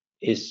air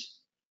is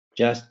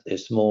just a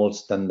small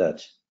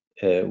standard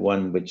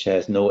one which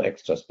has no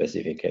extra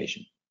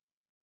specification.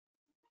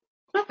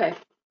 Okay.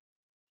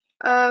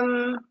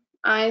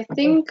 I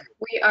think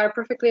we are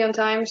perfectly on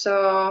time,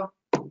 so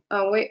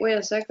wait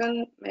a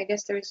second. I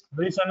guess there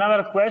is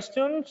another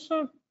question.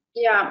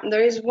 Yeah,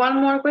 there is one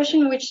more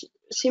question which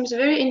seems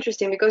very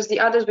interesting because the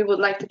others we would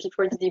like to keep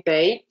for the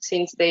debate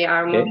since they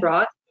are more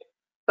broad.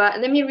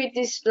 But let me read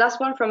this last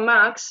one from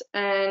Max,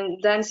 and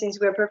then since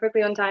we're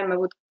perfectly on time, I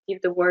would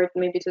give the word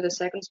maybe to the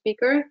second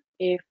speaker,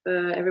 if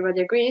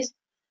everybody agrees.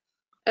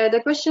 The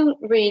question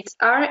reads,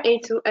 are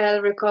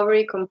A2L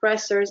recovery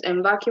compressors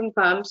and vacuum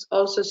pumps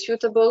also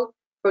suitable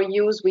for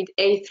use with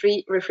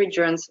A3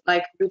 refrigerants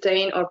like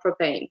butane or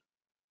propane?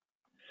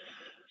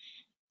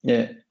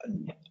 Yeah,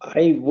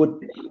 I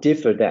would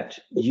differ that.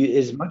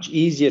 It's much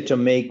easier to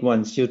make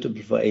one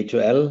suitable for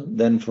A2L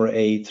than for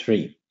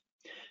A3.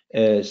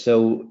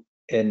 So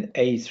an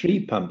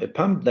A3 pump, a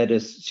pump that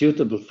is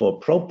suitable for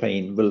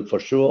propane will for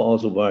sure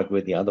also work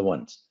with the other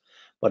ones.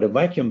 But a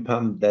vacuum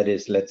pump that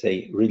is, let's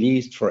say,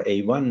 released for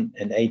A1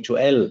 and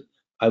A2L,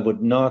 I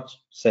would not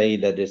say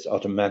that is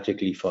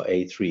automatically for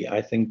A3.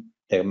 I think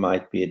there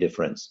might be a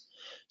difference.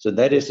 So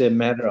that is a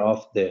matter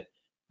of the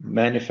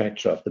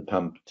manufacturer of the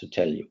pump to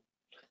tell you.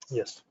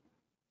 Yes.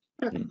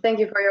 Thank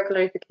you for your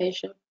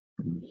clarification.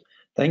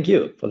 Thank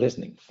you for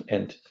listening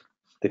and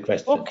the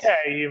questions.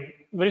 Okay,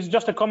 there is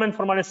just a comment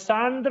from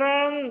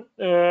Alessandra.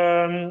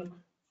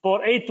 For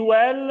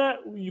A2L,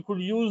 you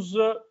could use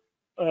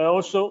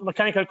also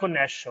mechanical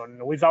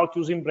connection without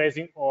using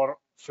brazing or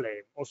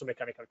flame, also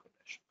mechanical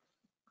connection.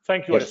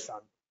 Thank you,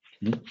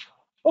 Alessandra.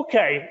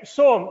 Okay,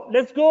 so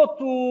let's go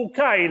to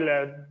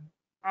Kyle.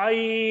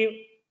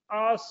 I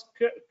ask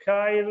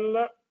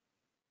Kyle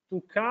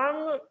to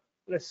come.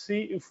 Let's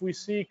see if we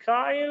see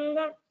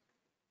Kyle.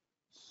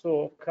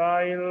 So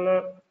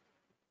Kyle,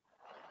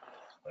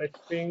 I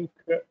think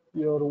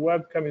your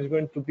webcam is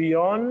going to be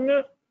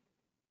on.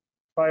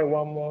 Try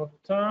one more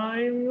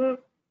time.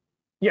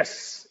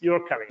 Yes,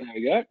 you're coming. There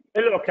we go.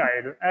 Hello,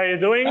 Kyle. How are you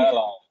doing?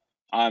 Hello.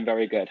 I'm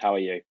very good. How are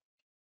you?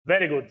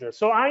 Very good.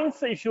 So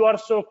Heinz, if you are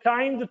so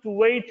kind to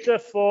wait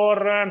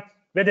for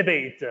the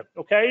debate.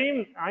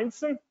 Okay,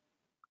 Heinz?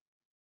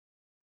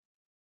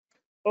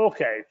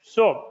 Okay,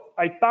 so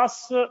I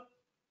pass to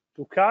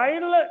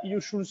Kyle.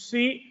 You should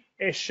see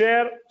a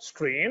share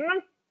screen.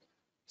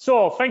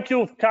 So thank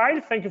you,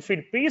 Kyle. Thank you,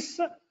 Fieldpiece,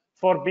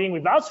 for being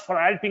with us, for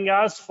helping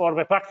us for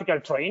the practical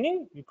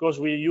training, because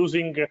we're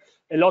using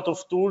a lot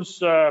of tools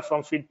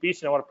from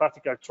Fieldpiece in our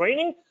practical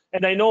training.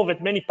 And I know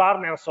that many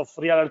partners of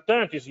Real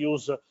Alternatives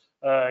use,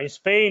 in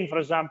Spain, for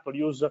example,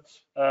 use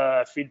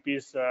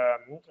Fieldpiece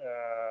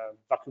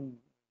vacuum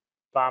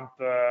pump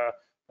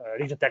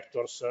leak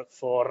detectors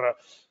for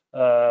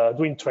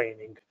doing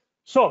training.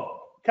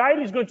 So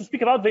Kyle is going to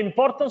speak about the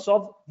importance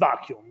of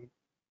vacuum,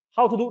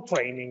 how to do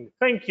training.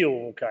 Thank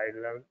you,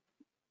 Kyle.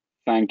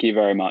 Thank you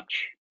very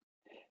much.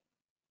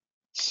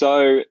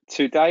 So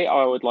today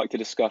I would like to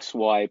discuss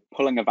why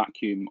pulling a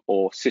vacuum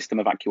or system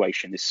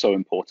evacuation is so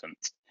important,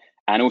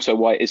 and also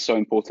why it is so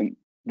important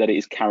that it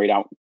is carried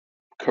out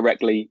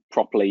correctly,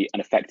 properly,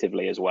 and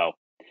effectively as well.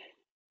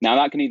 Now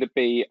that can either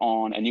be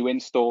on a new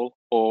install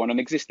or on an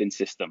existing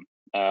system,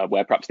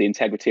 where perhaps the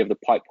integrity of the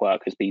pipework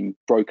has been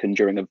broken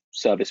during a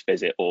service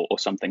visit or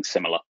something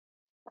similar.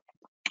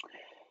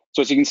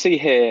 So as you can see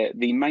here,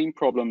 the main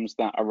problems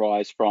that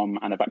arise from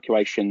an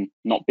evacuation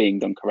not being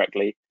done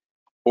correctly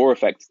or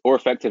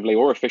effectively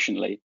or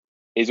efficiently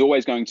is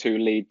always going to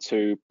lead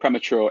to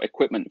premature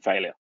equipment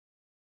failure.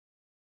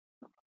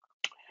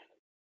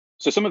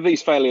 So some of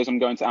these failures I'm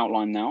going to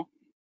outline now.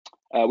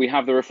 We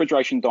have the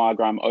refrigeration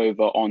diagram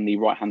over on the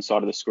right-hand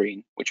side of the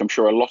screen, which I'm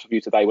sure a lot of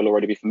you today will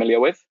already be familiar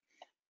with.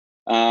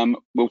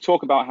 We'll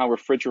talk about how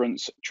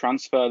refrigerants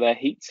transfer their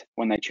heat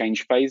when they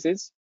change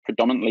phases,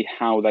 predominantly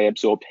how they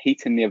absorb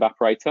heat in the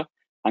evaporator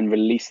and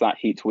release that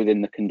heat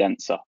within the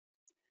condenser.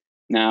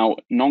 Now,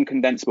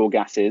 non-condensable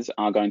gases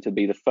are going to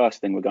be the first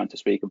thing we're going to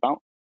speak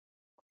about.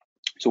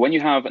 So when you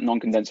have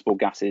non-condensable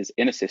gases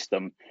in a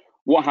system,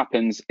 what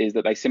happens is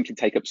that they simply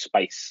take up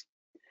space.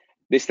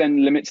 This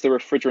then limits the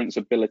refrigerant's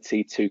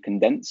ability to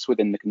condense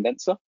within the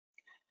condenser,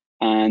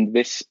 and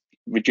this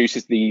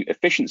reduces the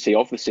efficiency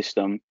of the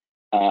system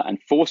and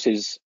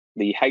forces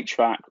the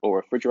HVAC or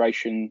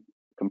refrigeration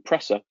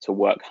compressor to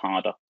work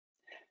harder.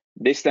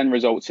 This then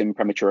results in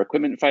premature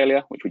equipment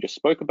failure, which we just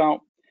spoke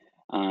about,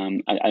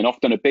 and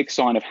often a big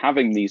sign of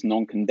having these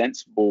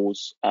non-condensable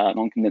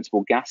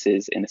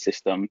gases in a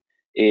system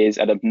is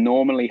an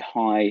abnormally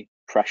high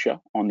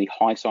pressure on the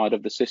high side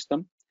of the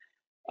system,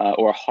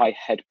 or a high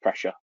head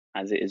pressure,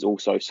 as it is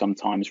also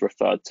sometimes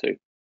referred to.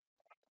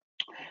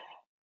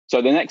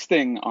 So the next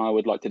thing I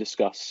would like to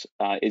discuss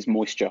is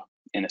moisture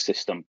in a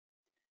system.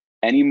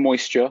 Any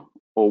moisture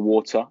or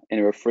water in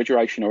a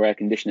refrigeration or air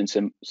conditioning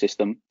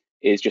system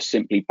is just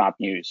simply bad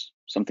news,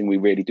 something we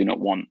really do not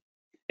want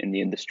in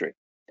the industry.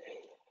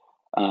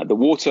 The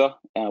water,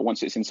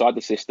 once it's inside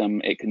the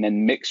system, it can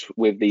then mix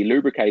with the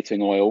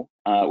lubricating oil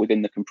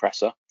within the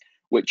compressor,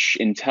 which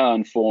in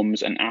turn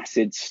forms an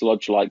acid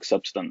sludge-like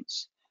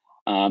substance.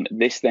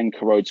 This then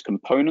corrodes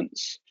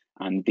components,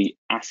 and the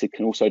acid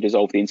can also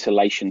dissolve the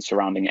insulation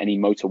surrounding any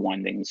motor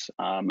windings,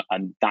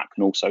 and that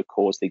can also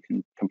cause the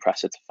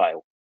compressor to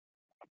fail.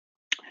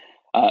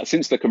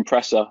 Since the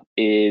compressor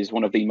is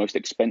one of the most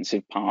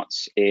expensive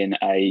parts in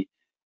a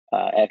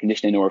air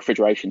conditioning or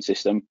refrigeration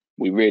system,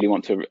 we really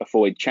want to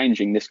avoid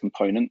changing this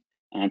component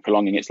and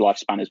prolonging its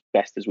lifespan as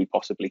best as we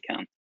possibly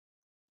can.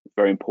 It's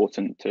very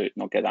important to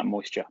not get that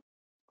moisture.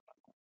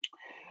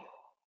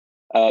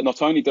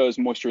 Not only does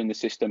moisture in the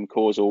system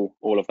cause all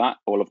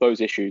of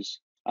those issues,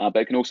 but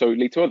it can also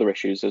lead to other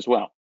issues as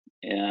well,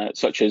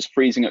 such as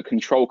freezing at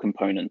control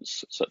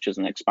components, such as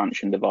an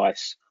expansion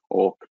device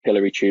or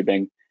capillary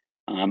tubing,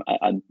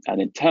 and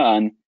in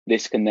turn,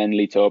 this can then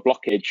lead to a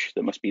blockage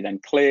that must be then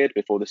cleared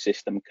before the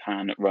system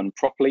can run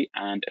properly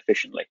and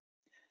efficiently.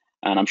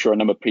 And I'm sure a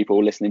number of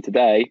people listening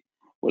today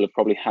will have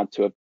probably had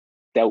to have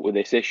dealt with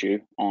this issue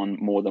on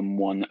more than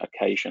one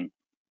occasion.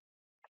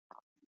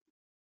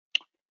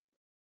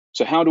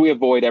 So how do we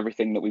avoid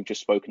everything that we've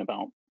just spoken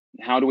about?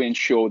 How do we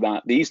ensure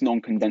that these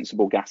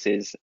non-condensable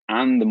gases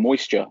and the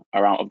moisture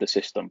are out of the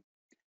system?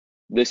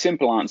 The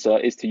simple answer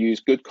is to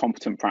use good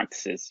competent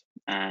practices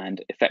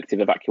and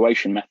effective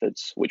evacuation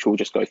methods, which we'll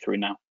just go through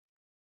now.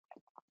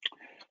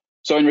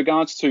 So in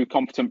regards to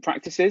competent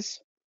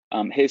practices,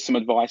 here's some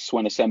advice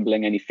when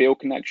assembling any field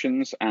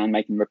connections and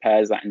making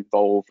repairs that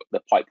involve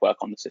the pipework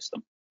on the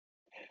system.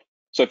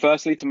 So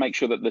firstly, to make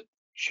sure that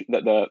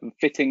the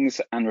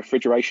fittings and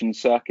refrigeration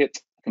circuit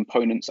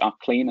components are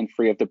clean and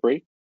free of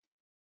debris.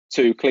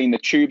 To clean the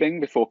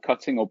tubing before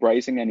cutting or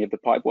brazing any of the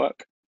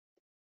pipework.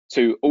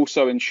 to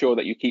also ensure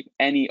that you keep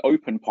any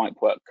open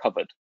pipework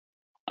covered.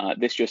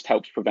 This just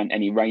helps prevent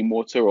any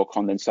rainwater or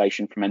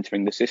condensation from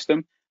entering the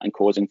system and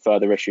causing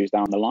further issues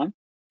down the line.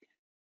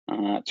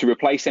 To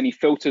replace any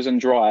filters and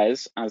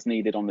dryers as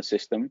needed on the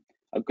system,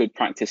 a good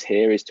practice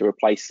here is to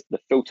replace the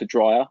filter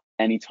dryer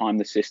anytime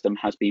the system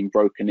has been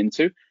broken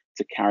into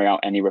to carry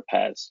out any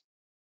repairs.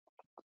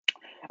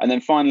 And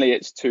then finally,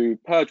 it's to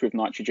purge with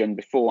nitrogen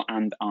before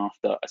and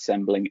after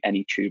assembling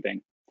any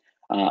tubing.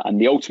 And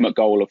the ultimate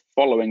goal of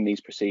following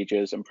these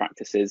procedures and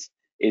practices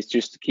is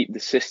just to keep the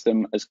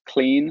system as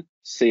clean,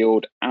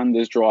 sealed, and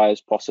as dry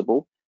as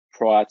possible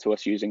prior to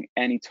us using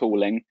any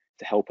tooling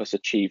to help us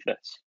achieve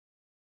this.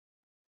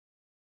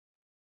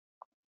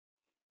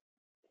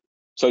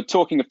 So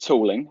talking of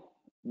tooling,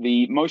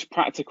 the most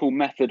practical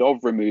method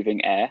of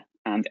removing air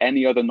and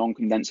any other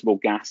non-condensable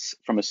gas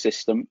from a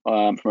system,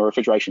 from a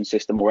refrigeration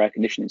system or air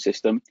conditioning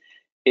system,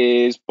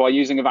 is by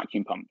using a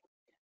vacuum pump.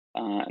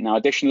 Now,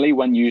 additionally,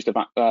 when used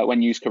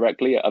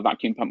correctly, a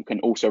vacuum pump can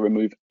also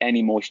remove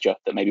any moisture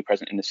that may be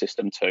present in the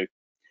system too.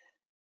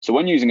 So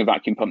when using a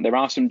vacuum pump, there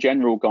are some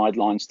general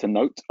guidelines to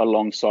note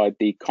alongside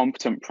the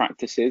competent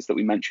practices that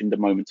we mentioned a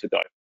moment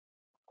ago.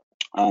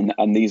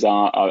 And these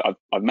are,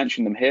 I've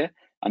mentioned them here,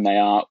 and they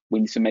are, we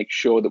need to make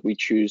sure that we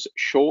choose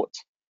short,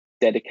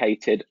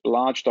 dedicated,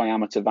 large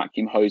diameter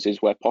vacuum hoses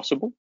where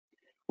possible.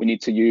 We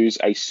need to use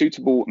a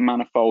suitable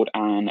manifold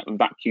and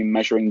vacuum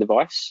measuring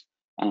device,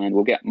 and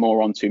we'll get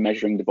more onto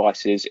measuring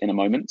devices in a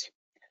moment.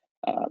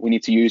 We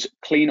need to use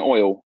clean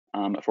oil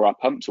for our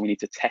pumps, and we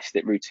need to test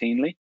it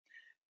routinely.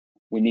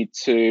 We need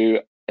to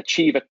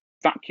achieve a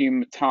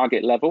vacuum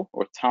target level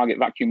or a target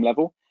vacuum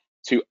level,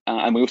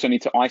 and we also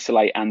need to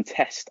isolate and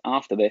test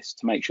after this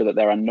to make sure that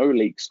there are no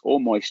leaks or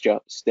moisture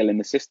still in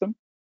the system.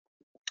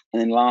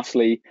 And then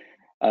lastly,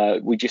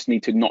 we just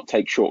need to not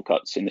take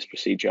shortcuts in this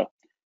procedure.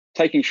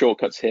 Taking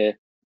shortcuts here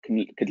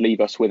could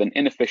leave us with an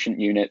inefficient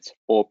unit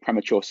or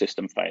premature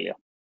system failure.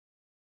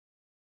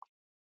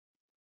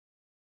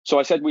 So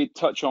I said we'd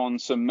touch on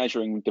some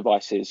measuring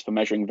devices for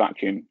measuring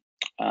vacuum.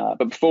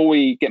 But before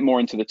we get more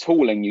into the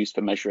tooling used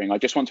for measuring, I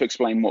just want to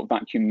explain what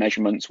vacuum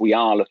measurements we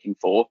are looking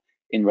for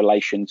in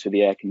relation to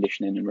the air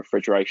conditioning and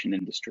refrigeration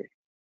industry.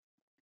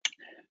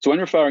 So when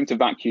referring to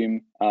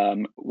vacuum,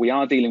 we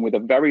are dealing with a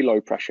very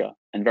low pressure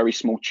and very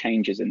small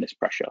changes in this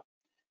pressure.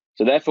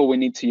 So therefore, we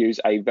need to use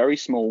a very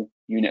small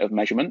unit of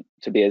measurement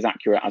to be as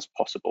accurate as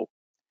possible.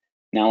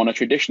 Now, on a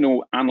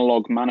traditional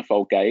analog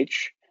manifold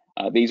gauge,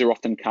 these are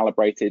often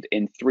calibrated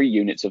in 3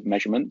 units of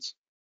measurement: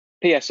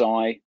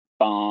 PSI,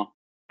 bar,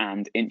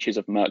 and inches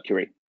of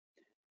mercury.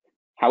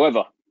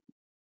 However,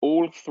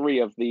 all 3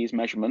 of these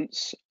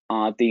measurements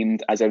are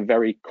deemed as a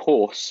very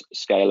coarse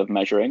scale of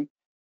measuring,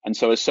 and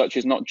so as such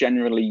is not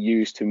generally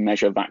used to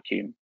measure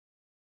vacuum.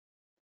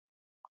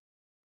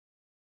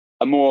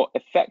 A more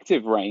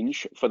effective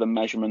range for the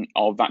measurement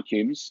of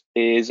vacuums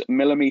is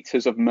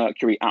millimeters of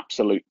mercury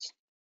absolute.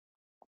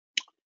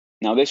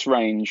 Now, this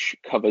range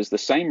covers the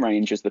same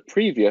range as the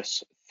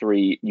previous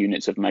 3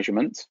 units of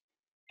measurement.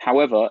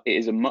 However, it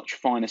is a much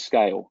finer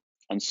scale,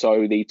 and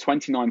so the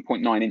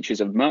 29.9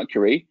 inches of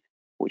mercury,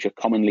 which are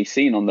commonly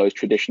seen on those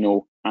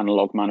traditional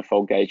analog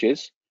manifold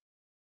gauges,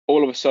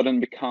 all of a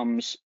sudden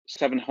becomes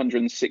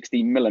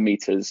 760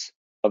 millimeters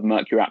of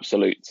mercury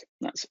absolute.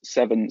 That's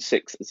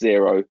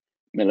 760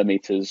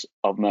 millimeters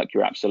of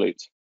mercury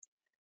absolute.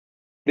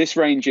 This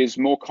range is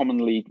more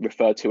commonly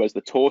referred to as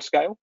the Torr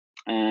scale,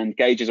 and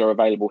gauges are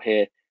available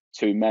here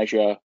to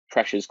measure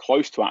pressures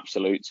close to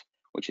absolute,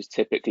 which is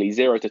typically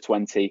 0 to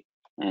 20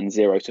 and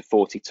 0 to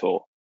 40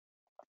 Torr.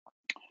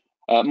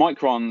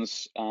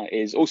 Microns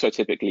is also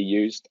typically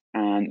used,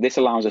 and this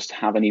allows us to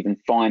have an even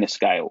finer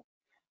scale,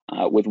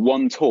 with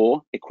 1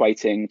 Torr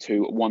equating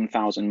to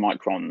 1,000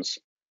 microns.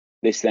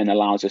 This then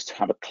allows us to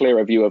have a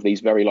clearer view of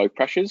these very low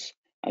pressures,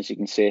 as you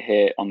can see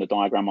here on the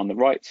diagram on the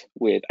right,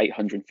 with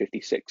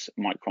 856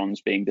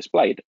 microns being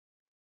displayed.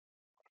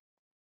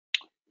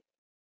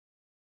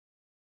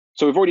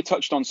 So we've already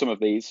touched on some of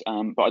these,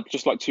 but I'd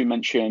just like to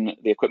mention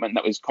the equipment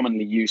that was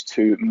commonly used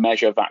to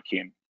measure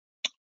vacuum.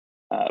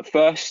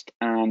 First,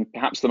 and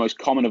perhaps the most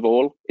common of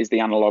all, is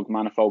the analog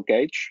manifold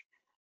gauge.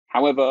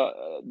 However,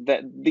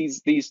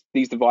 these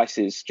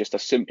devices just are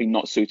simply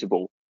not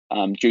suitable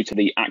due to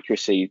the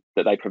accuracy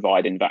that they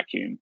provide in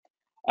vacuum.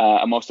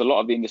 And whilst a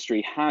lot of the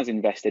industry has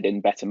invested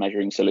in better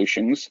measuring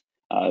solutions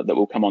that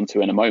we'll come on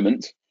to in a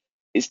moment,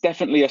 it's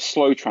definitely a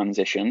slow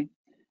transition,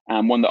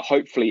 and one that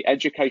hopefully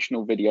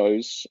educational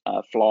videos,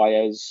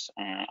 flyers,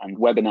 and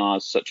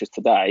webinars such as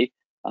today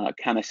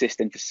can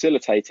assist in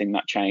facilitating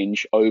that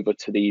change over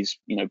to these,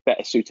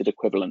 better suited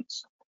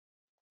equivalents.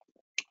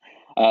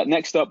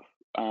 Next up,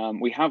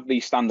 we have the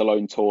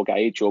standalone Torr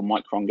gauge or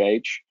micron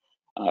gauge.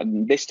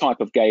 This type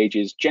of gauge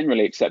is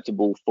generally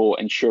acceptable for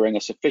ensuring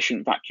a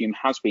sufficient vacuum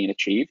has been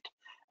achieved,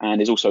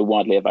 and is also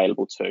widely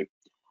available too.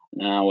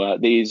 Now,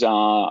 these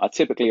are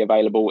typically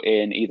available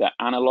in either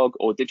analog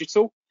or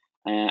digital,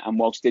 and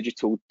whilst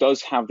digital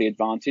does have the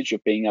advantage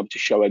of being able to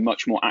show a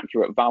much more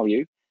accurate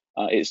value,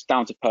 it's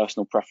down to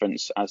personal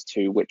preference as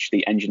to which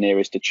the engineer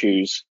is to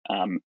choose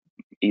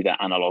either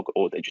analog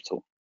or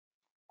digital.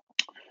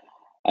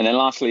 And then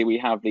lastly, we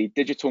have the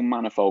digital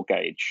manifold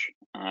gauge.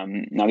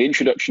 Now, the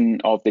introduction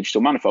of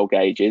digital manifold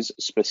gauges,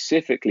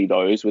 specifically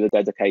those with a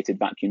dedicated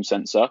vacuum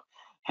sensor,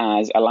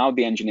 has allowed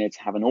the engineer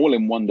to have an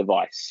all-in-one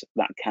device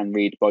that can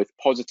read both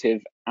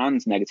positive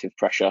and negative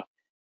pressure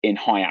in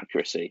high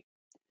accuracy.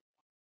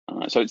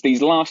 So it's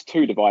these last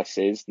two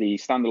devices, the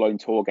standalone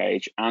Tor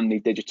gauge and the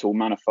digital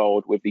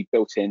manifold with the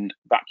built-in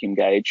vacuum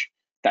gauge,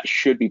 that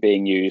should be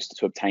being used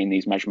to obtain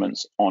these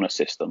measurements on a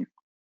system.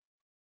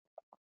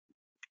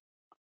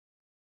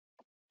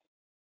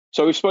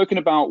 So we've spoken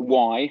about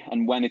why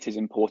and when it is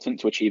important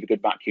to achieve a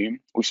good vacuum.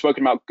 We've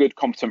spoken about good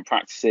competent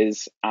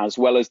practices, as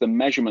well as the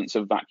measurements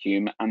of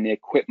vacuum and the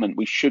equipment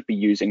we should be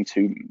using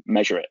to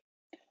measure it.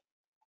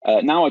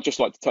 Now I'd just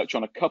like to touch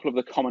on a couple of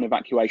the common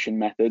evacuation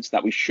methods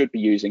that we should be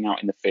using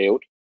out in the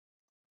field.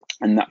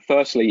 And that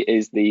firstly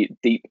is the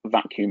deep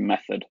vacuum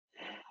method.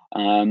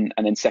 And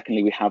then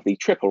secondly, we have the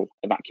triple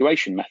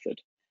evacuation method.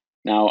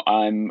 Now,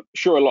 I'm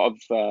sure a lot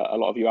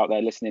of you out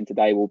there listening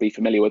today will be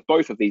familiar with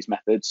both of these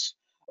methods,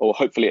 or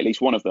hopefully at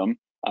least one of them,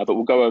 but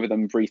we'll go over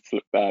them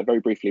very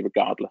briefly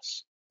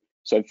regardless.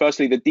 So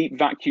firstly, the deep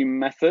vacuum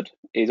method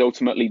is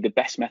ultimately the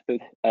best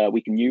method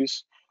we can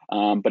use,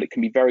 but it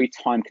can be very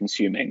time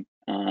consuming,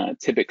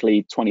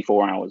 typically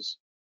 24 hours.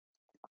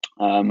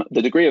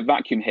 The degree of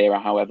vacuum here,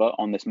 however,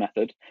 on this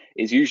method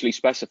is usually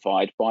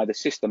specified by the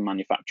system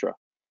manufacturer.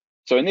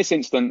 So in this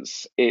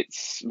instance,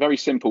 it's very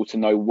simple to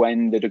know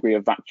when the degree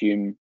of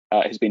vacuum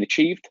has been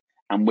achieved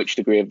and which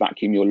degree of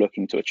vacuum you're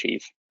looking to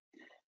achieve.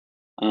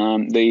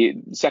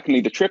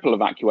 Secondly, the triple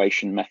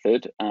evacuation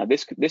method.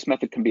 This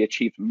method can be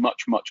achieved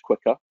much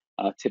quicker,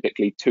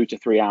 typically 2 to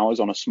 3 hours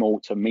on a small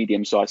to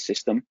medium-sized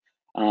system,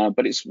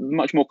 but it's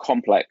much more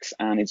complex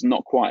and it's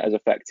not quite as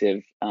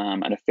effective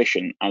and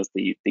efficient as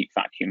the deep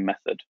vacuum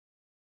method.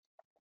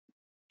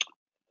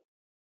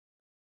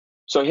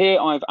 So here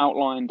I've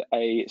outlined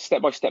a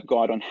step-by-step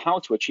guide on how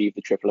to achieve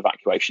the triple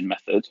evacuation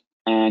method.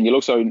 And you'll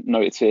also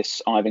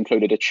notice I've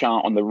included a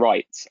chart on the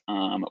right,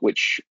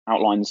 which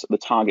outlines the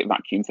target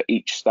vacuum for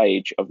each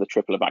stage of the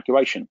triple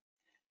evacuation.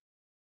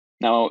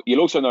 Now,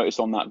 you'll also notice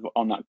on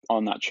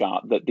that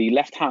chart that the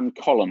left-hand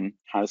column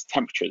has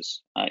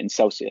temperatures in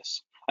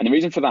Celsius. And the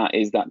reason for that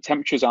is that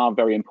temperatures are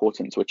very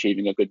important to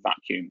achieving a good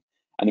vacuum.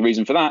 And the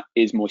reason for that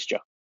is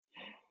moisture.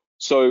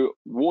 So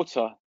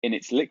water in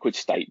its liquid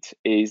state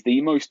is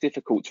the most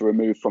difficult to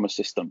remove from a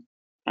system.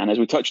 And as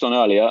we touched on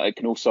earlier, it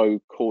can also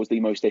cause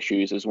the most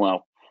issues as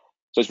well.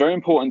 So it's very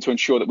important to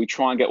ensure that we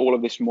try and get all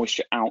of this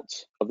moisture out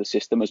of the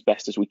system as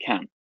best as we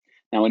can.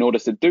 Now, in order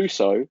to do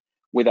so,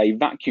 with a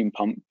vacuum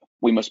pump,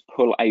 we must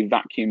pull a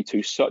vacuum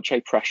to such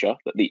a pressure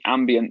that the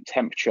ambient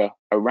temperature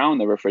around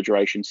the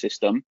refrigeration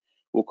system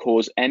will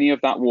cause any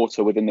of that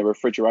water within the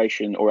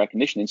refrigeration or air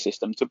conditioning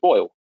system to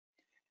boil.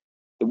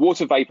 The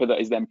water vapor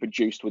that is then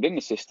produced within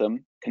the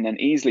system can then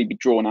easily be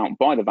drawn out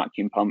by the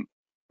vacuum pump,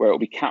 where it will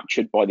be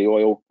captured by the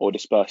oil or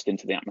dispersed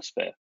into the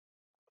atmosphere.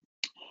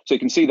 So you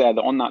can see there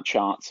that on that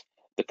chart,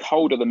 the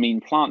colder the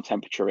mean plant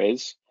temperature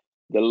is,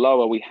 the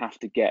lower we have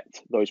to get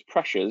those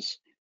pressures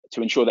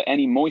to ensure that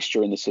any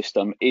moisture in the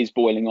system is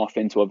boiling off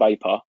into a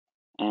vapor,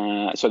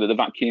 so that the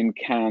vacuum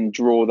can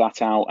draw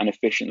that out and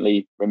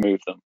efficiently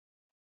remove them.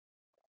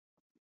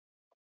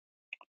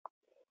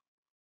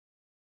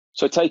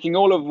 So taking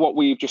all of what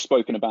we've just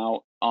spoken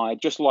about, I'd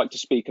just like to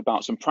speak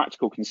about some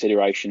practical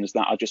considerations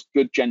that are just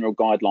good general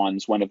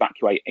guidelines when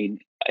evacuating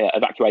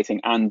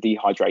and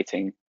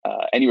dehydrating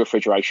any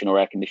refrigeration or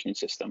air conditioning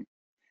system.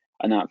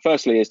 And that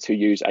firstly is to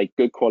use a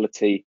good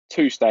quality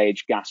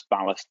 2-stage gas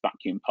ballast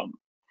vacuum pump.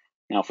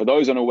 Now, for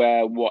those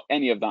unaware what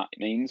any of that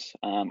means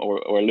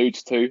or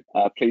alludes to,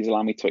 please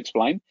allow me to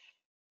explain.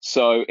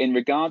 So in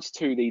regards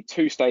to the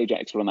 2-stage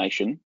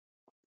explanation,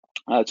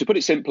 to put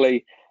it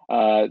simply,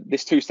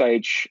 this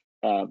 2-stage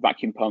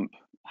vacuum pump,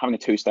 having a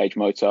 2-stage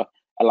motor,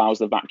 allows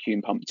the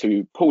vacuum pump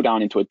to pull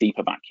down into a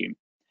deeper vacuum.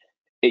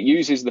 It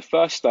uses the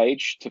first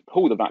stage to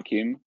pull the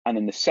vacuum and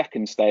then the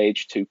second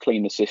stage to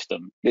clean the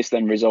system. This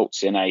then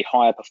results in a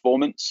higher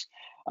performance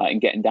in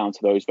getting down to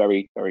those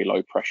very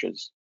low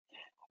pressures.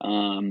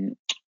 And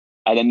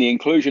then the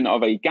inclusion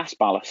of a gas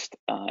ballast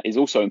is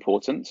also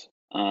important.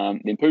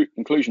 The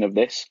inclusion of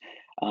this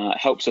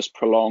helps us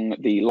prolong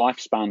the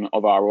lifespan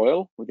of our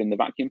oil within the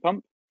vacuum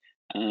pump.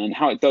 And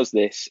how it does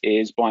this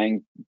is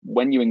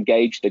when you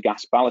engage the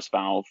gas ballast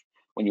valve,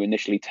 when you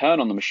initially turn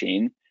on the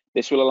machine,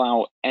 this will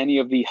allow any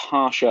of the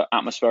harsher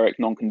atmospheric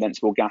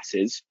non-condensable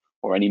gases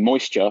or any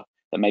moisture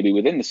that may be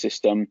within the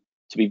system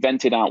to be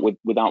vented out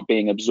without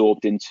being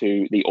absorbed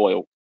into the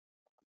oil.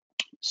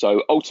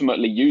 So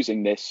ultimately,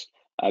 using this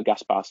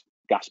gas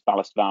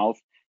ballast valve,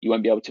 you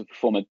won't be able to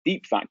perform a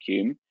deep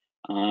vacuum.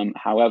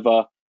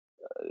 However,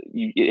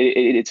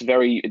 it's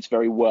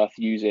very worth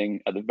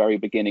using at the very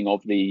beginning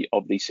of the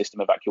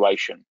system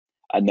evacuation,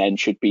 and then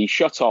should be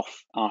shut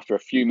off after a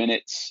few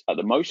minutes at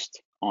the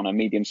most on a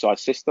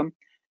medium-sized system.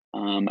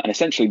 And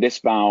essentially, this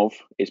valve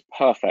is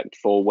perfect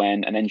for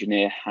when an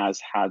engineer has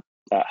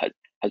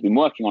been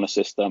working on a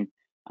system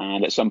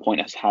and at some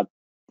point has had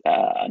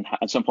and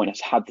at some point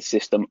has had the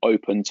system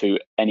open to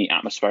any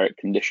atmospheric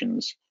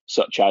conditions,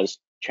 such as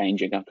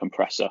changing a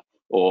compressor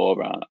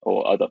or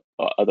other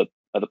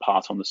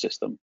part on the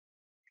system.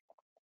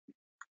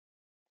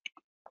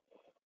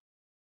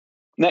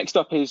 Next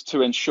up is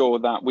to ensure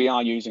that we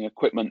are using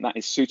equipment that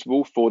is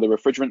suitable for the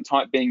refrigerant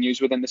type being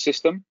used within the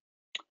system.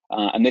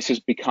 And this has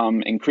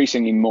become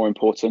increasingly more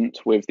important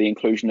with the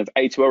inclusion of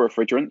A2L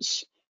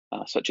refrigerants,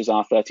 such as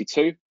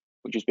R32,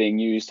 which is being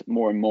used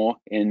more and more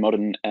in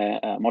modern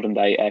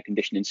day air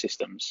conditioning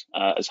systems,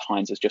 as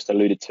Heinz has just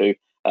alluded to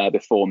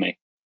before me.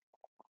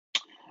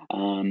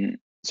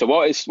 So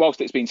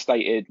whilst it's been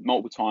stated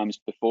multiple times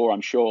before,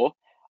 I'm sure,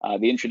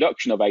 the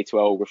introduction of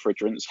A2L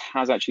refrigerants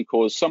has actually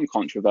caused some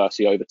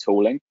controversy over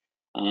tooling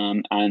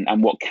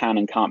and what can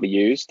and can't be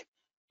used.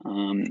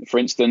 For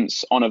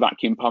instance, on a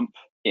vacuum pump,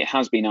 it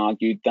has been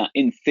argued that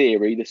in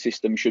theory, the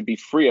system should be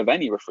free of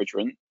any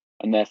refrigerant,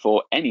 and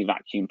therefore any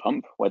vacuum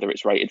pump, whether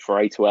it's rated for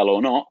A2L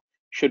or not,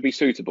 should be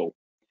suitable.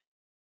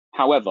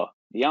 However,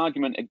 the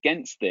argument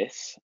against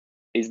this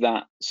is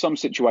that some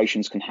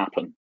situations can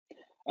happen.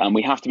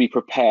 We have to be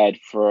prepared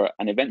for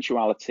an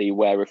eventuality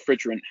where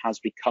refrigerant has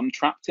become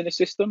trapped in a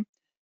system,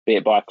 be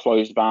it by a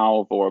closed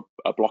valve or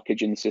a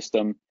blockage in the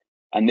system,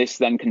 and this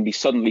then can be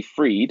suddenly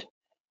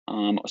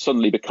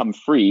become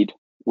freed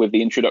with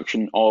the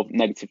introduction of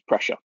negative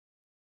pressure.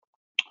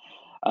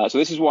 So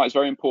this is why it's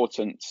very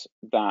important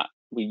that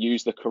we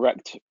use the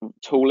correct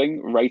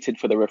tooling rated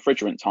for the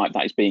refrigerant type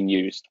that is being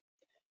used.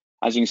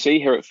 As you can see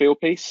here at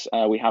Fieldpiece,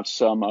 we have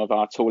some of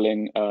our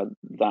tooling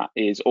that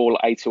is all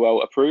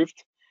A2L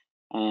approved.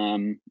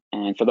 And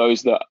for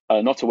those that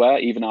are not aware,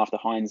 even after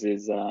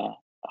Heinz's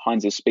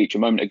speech a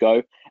moment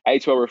ago,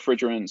 A2L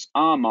refrigerants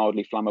are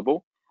mildly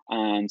flammable.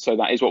 And so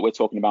that is what we're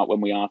talking about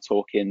when we are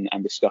talking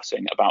and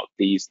discussing about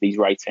these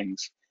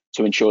ratings,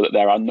 to ensure that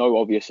there are no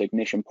obvious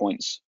ignition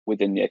points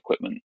within the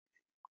equipment.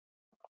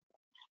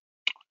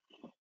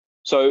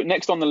 So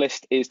next on the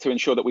list is to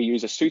ensure that we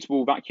use a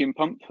suitable vacuum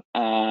pump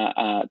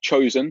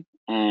chosen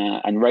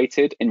and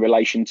rated in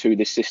relation to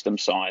the system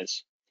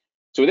size.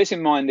 So with this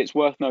in mind, it's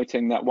worth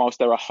noting that whilst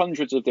there are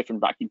hundreds of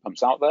different vacuum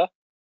pumps out there,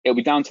 it'll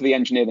be down to the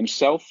engineer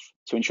themselves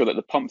to ensure that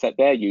the pump that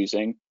they're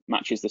using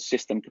matches the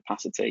system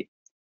capacity.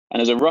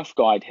 And as a rough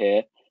guide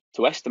here,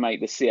 to estimate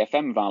the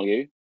CFM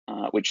value,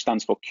 which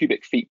stands for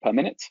cubic feet per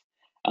minute,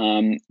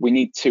 we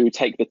need to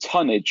take the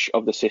tonnage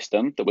of the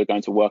system that we're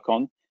going to work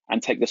on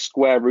and take the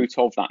square root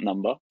of that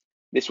number.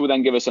 This will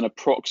then give us an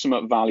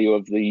approximate value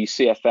of the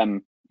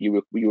CFM you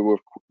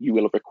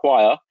will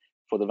require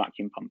for the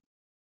vacuum pump.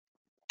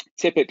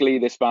 Typically,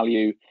 this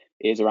value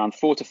is around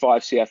 4 to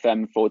 5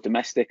 CFM for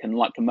domestic and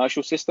light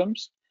commercial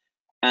systems,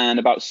 and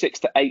about 6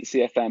 to 8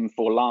 CFM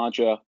for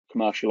larger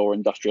commercial or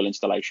industrial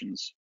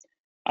installations.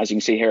 As you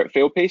can see here at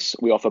Fieldpiece,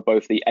 we offer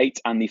both the 8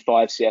 and the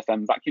 5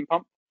 CFM vacuum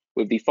pump,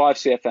 with the 5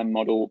 CFM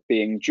model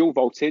being dual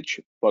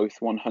voltage, both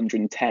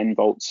 110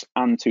 volts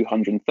and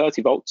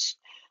 230 volts,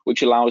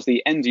 which allows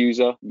the end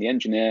user, the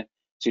engineer,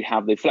 to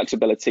have the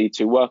flexibility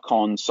to work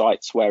on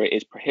sites where it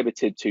is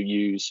prohibited to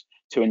use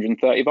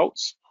 230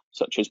 volts,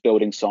 such as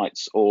building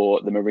sites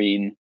or the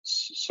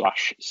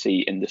marine/sea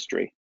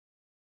industry.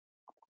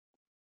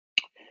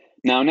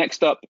 Now,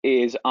 next up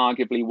is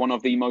arguably one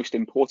of the most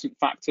important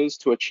factors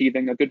to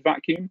achieving a good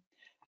vacuum,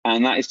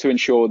 and that is to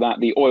ensure that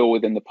the oil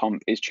within the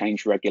pump is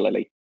changed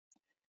regularly.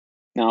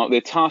 Now,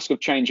 the task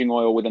of changing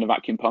oil within a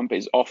vacuum pump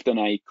is often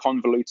a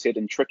convoluted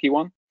and tricky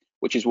one,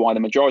 which is why the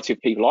majority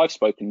of people I've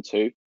spoken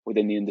to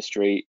within the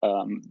industry,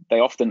 they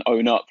often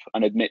own up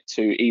and admit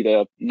to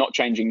either not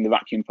changing the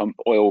vacuum pump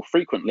oil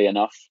frequently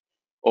enough,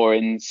 or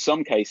in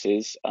some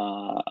cases,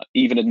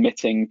 even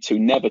admitting to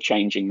never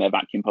changing their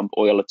vacuum pump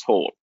oil at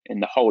all in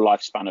the whole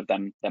lifespan of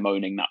them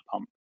owning that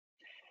pump.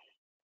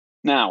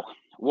 Now,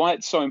 why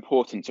it's so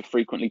important to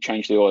frequently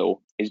change the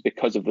oil is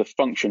because of the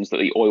functions that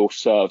the oil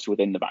serves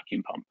within the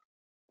vacuum pump.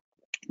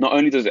 Not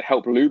only does it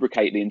help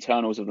lubricate the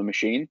internals of the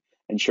machine,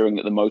 ensuring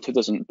that the motor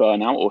doesn't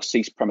burn out or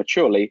cease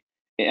prematurely,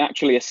 it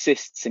actually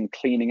assists in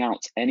cleaning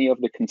out any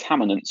of the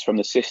contaminants from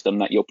the system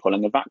that you're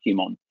pulling a vacuum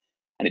on.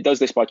 And it does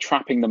this by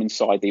trapping them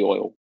inside the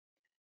oil.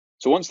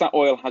 So once that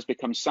oil has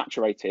become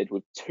saturated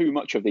with too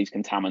much of these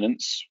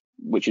contaminants,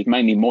 which is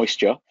mainly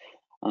moisture,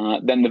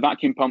 then the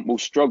vacuum pump will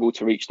struggle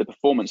to reach the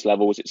performance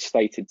levels it's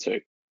stated to.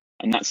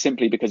 And that's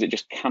simply because it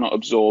just cannot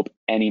absorb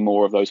any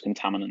more of those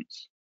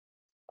contaminants.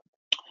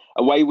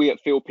 A way we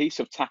at Fieldpiece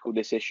have tackled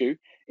this issue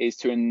is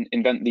to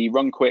invent the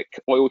Run Quick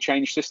oil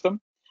change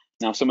system.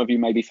 Now, some of you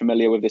may be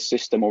familiar with this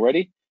system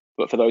already,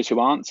 but for those who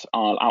aren't,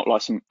 I'll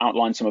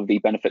outline some of the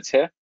benefits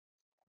here.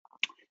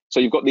 So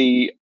you've got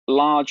the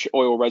large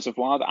oil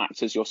reservoir that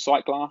acts as your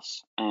sight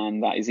glass,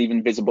 and that is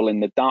even visible in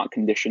the dark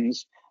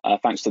conditions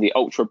thanks to the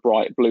ultra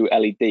bright blue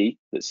LED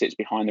that sits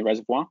behind the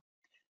reservoir.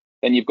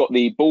 Then you've got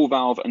the ball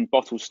valve and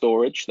bottle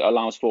storage that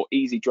allows for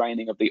easy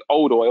draining of the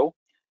old oil,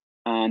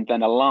 and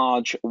then a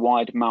large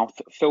wide mouth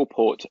fill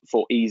port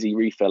for easy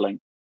refilling.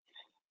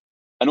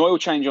 An oil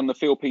change on the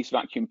Fieldpiece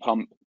vacuum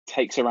pump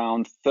takes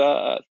around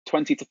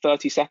 20 to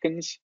 30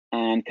 seconds,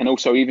 and can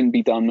also even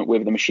be done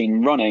with the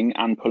machine running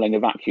and pulling a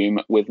vacuum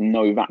with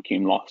no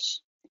vacuum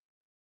loss.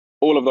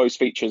 All of those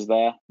features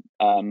there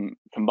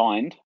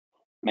combined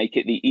make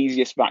it the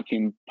easiest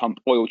vacuum pump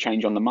oil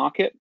change on the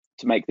market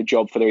to make the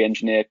job for the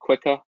engineer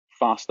quicker,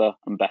 faster,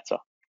 and better.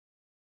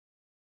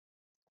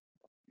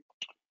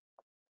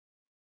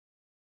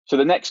 So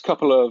the next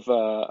couple of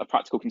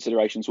practical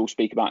considerations we'll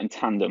speak about in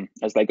tandem,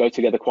 as they go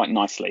together quite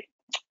nicely.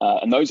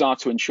 And those are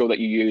to ensure that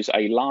you use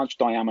a large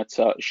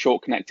diameter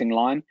short connecting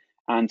line,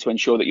 and to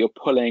ensure that you're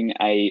pulling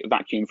a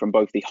vacuum from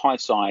both the high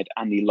side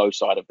and the low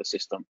side of the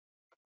system.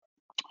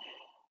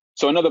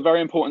 So another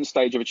very important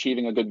stage of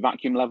achieving a good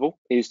vacuum level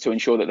is to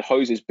ensure that the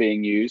hoses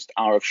being used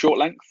are of short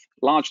length,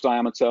 large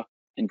diameter,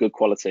 and good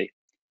quality.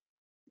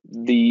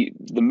 The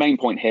main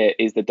point here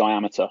is the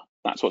diameter.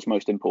 That's what's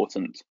most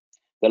important.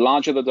 The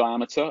larger the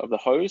diameter of the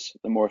hose,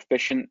 the more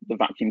efficient the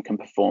vacuum can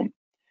perform.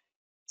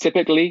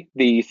 Typically,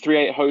 the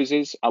 3/8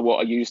 hoses are what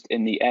are used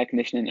in the air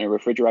conditioning and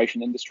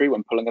refrigeration industry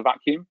when pulling a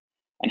vacuum,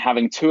 and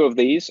having 2 of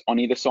these on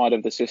either side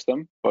of the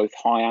system, both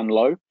high and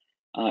low,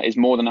 is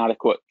more than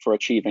adequate for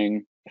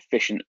achieving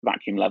efficient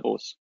vacuum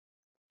levels.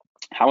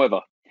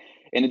 However,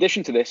 in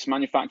addition to this,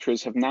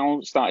 manufacturers have now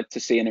started to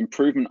see an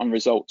improvement on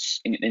results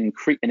in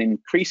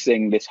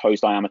increasing this hose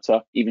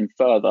diameter even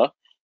further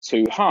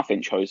to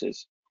 1/2-inch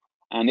hoses.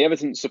 And the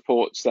evidence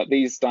supports that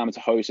these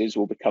diameter hoses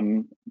will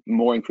become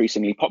more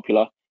increasingly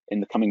popular in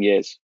the coming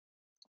years.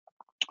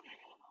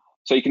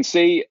 So you can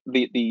see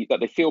that the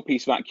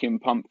Fieldpiece vacuum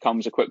pump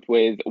comes equipped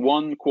with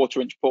 1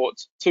 1/4-inch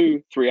port,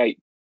 2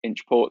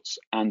 3/8-inch ports,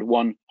 and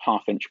 1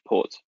 1/2-inch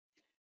port.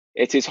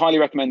 It is highly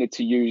recommended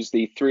to use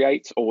the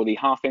 3/8 or the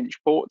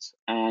 1/2-inch port,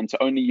 and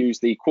to only use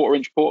the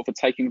 1/4-inch port for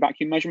taking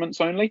vacuum measurements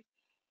only.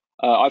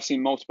 I've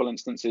seen multiple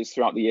instances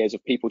throughout the years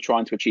of people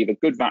trying to achieve a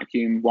good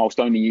vacuum whilst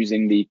only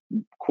using the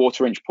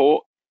 1/4-inch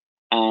port.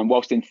 And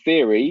whilst in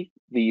theory,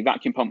 the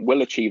vacuum pump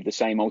will achieve the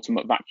same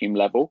ultimate vacuum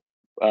level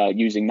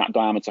using that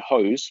diameter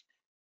hose,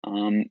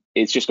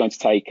 it's just going to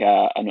take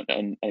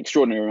an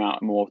extraordinary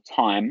amount more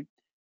time,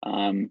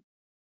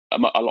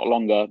 a lot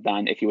longer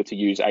than if you were to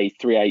use a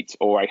 3/8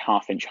 or a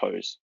 1/2-inch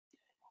hose.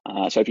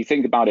 So if you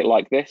think about it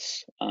like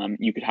this,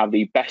 you could have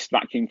the best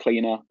vacuum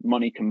cleaner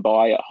money can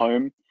buy at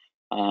home,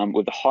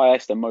 with the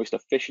highest and most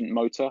efficient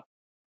motor,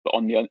 but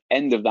on the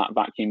end of that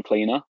vacuum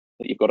cleaner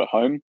that you've got at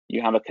home,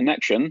 you have a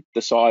connection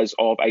the size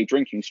of a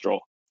drinking straw.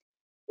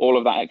 All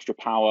of that extra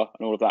power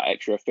and all of that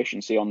extra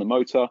efficiency on the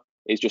motor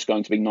is just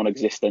going to be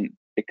non-existent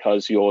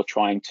because you're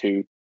trying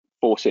to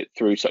force it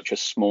through such a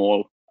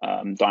small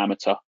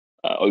diameter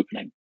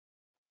opening.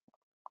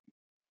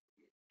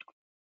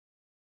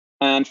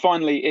 And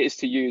finally, it is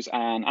to use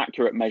an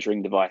accurate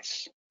measuring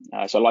device.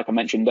 So like I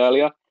mentioned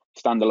earlier,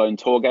 standalone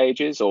Torr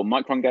gauges or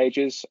micron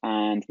gauges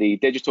and the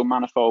digital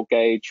manifold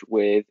gauge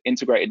with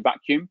integrated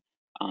vacuum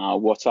are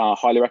what are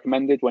highly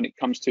recommended when it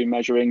comes to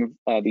measuring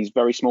these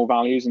very small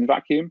values in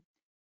vacuum.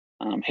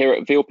 Here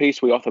at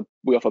Fieldpiece, we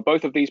offer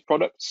both of these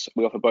products.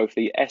 We offer both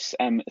the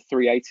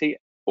SM380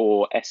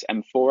 or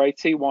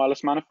SM480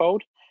 wireless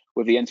manifold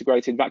with the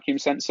integrated vacuum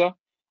sensor.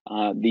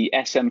 The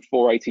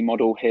SM480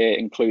 model here,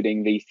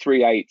 including the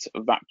 3/8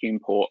 vacuum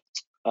port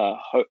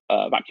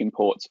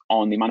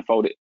on the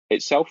manifold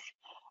itself,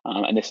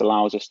 and this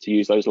allows us to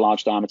use those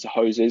large diameter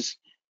hoses,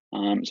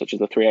 such as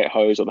the 3/8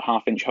 hose or the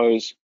 1/2-inch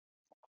hose.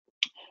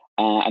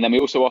 And then we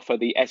also offer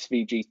the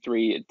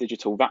SVG3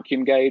 digital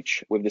vacuum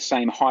gauge with the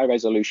same high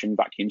resolution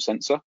vacuum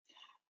sensor.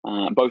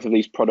 Both of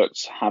these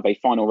products have a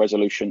final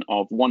resolution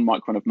of 1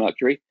 micron of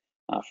mercury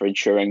for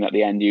ensuring that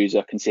the end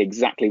user can see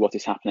exactly what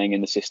is happening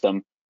in the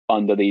system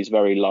under these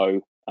very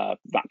low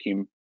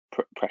vacuum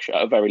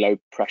pressure, very low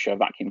pressure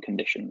vacuum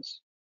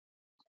conditions.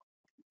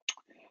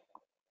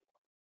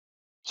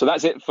 So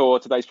that's it for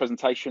today's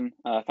presentation.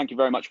 Thank you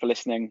very much for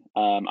listening.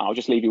 I'll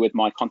just leave you with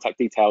my contact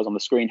details on the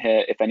screen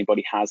here if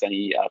anybody has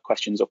any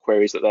questions or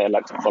queries that they'd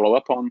like to follow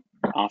up on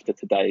after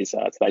today's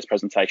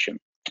presentation.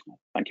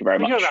 Thank you very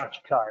much. Thank you very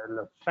much,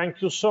 Kyle.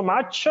 Thank you so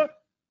much.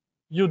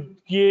 You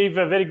gave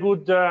a very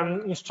good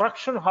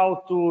instruction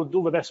how to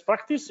do the best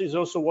practice. Is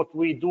also what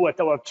we do at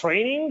our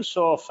training.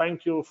 So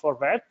thank you for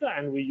that.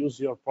 And we use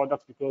your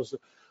product because,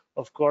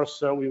 of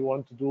course, we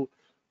want to do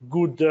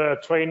good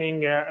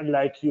training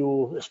like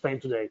you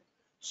explained today.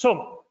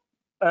 So,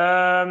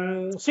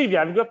 Silvia,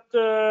 have you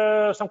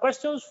got some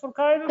questions for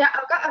Kyle? Yeah,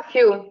 I've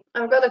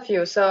got a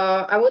few. So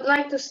I would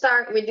like to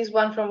start with this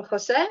one from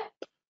Jose.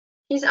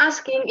 He's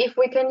asking if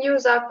we can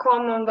use a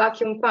common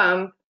vacuum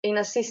pump in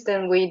a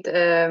system with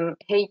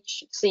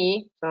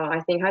HC, so I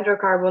think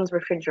hydrocarbons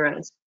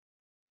refrigerants.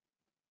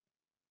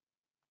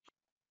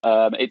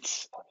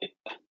 It's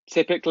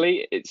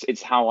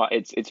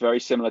very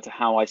similar to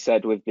how I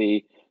said with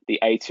the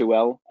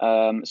A2L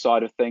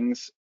side of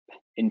things.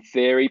 In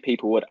theory,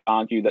 people would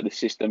argue that the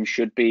system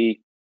should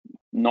be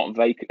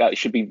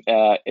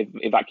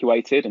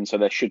evacuated, and so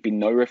there should be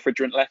no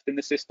refrigerant left in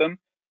the system.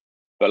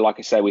 But like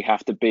I say, we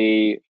have to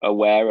be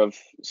aware of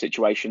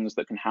situations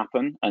that can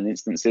happen and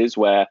instances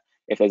where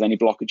if there's any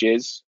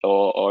blockages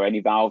or any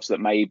valves that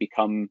may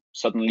become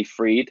suddenly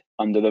freed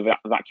under the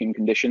vacuum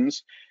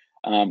conditions,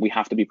 we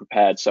have to be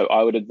prepared. So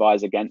I would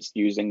advise against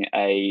using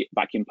a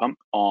vacuum pump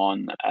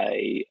on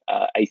a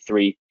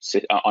A3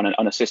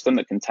 on a system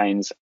that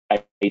contains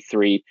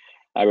A3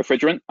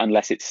 refrigerant,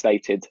 unless it's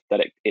stated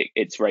that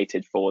it's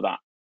rated for that.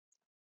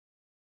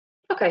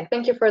 Okay,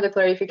 thank you for the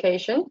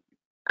clarification.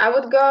 I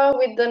would go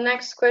with the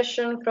next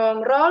question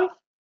from Rolf.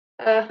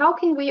 How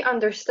can we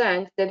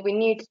understand that we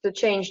need to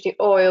change the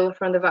oil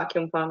from the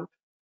vacuum pump?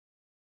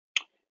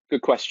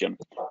 Good question.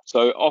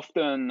 So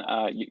often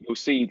you'll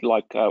see,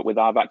 like with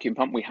our vacuum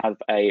pump, we have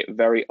a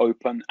very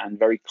open and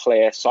very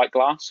clear sight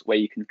glass where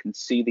you can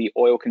see the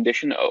oil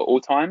condition at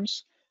all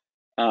times.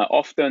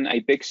 Often a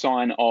big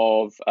sign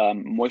of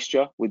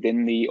moisture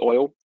within the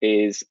oil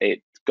is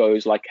it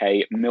goes like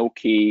a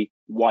milky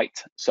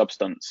white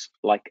substance,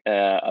 like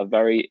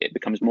it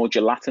becomes more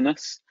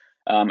gelatinous,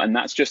 and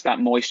that's just that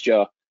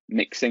moisture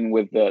mixing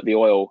with the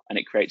oil, and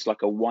it creates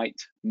like a white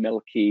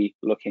milky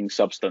looking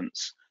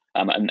substance.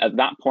 And at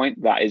that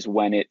point, that is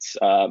when it's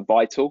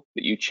vital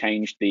that you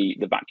change the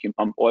vacuum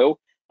pump oil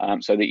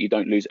so that you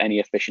don't lose any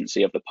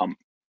efficiency of the pump.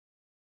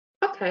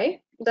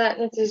 Okay, that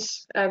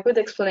is a good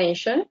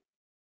explanation.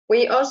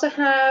 We also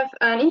have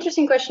an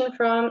interesting question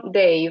from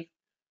Dave.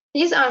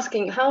 He's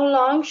asking, how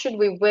long should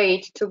we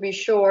wait to be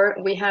sure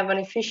we have an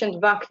efficient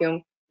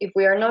vacuum if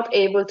we are not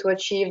able to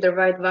achieve the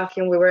right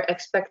vacuum we were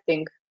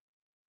expecting?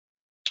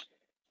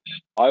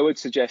 I would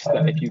suggest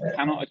that if you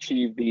cannot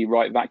achieve the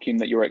right vacuum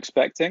that you're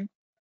expecting,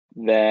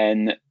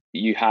 then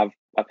you have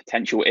a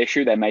potential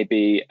issue. There may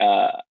be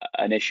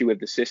an issue with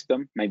the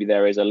system. Maybe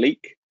there is a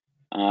leak,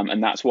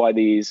 and that's why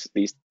these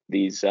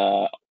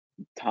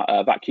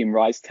vacuum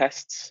rise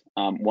tests.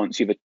 Once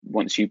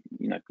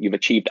you've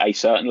achieved a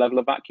certain level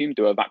of vacuum,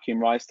 do a vacuum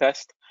rise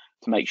test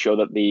to make sure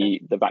that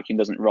the vacuum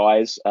doesn't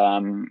rise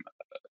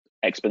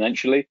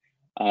exponentially,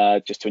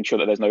 just to ensure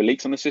that there's no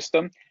leaks on the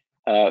system.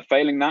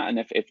 Failing that, and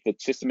if the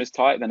system is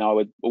tight, then I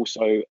would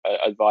also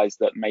advise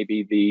that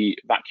maybe the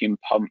vacuum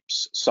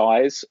pump's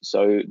size,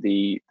 so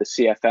the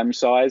CFM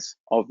size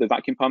of the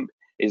vacuum pump,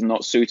 is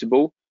not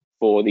suitable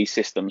for the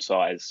system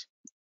size.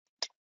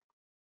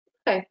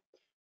 Okay,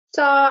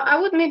 so I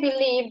would maybe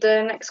leave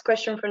the next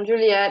question from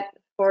Juliet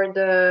for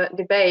the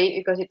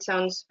debate because it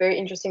sounds very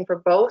interesting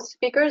for both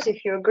speakers,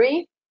 if you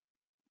agree.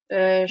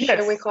 Yes.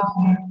 Shall we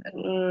call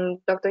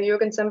Dr.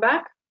 Jurgensen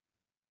back?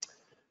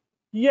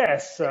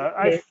 Yes,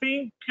 I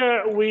think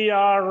we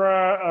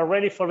are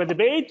ready for the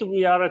debate.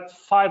 We are at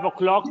 5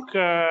 o'clock,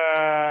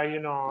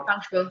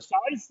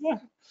 size.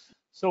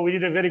 So we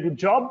did a very good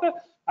job.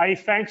 I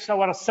thank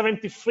our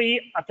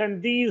 73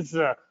 attendees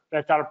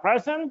that are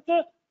present.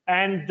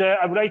 And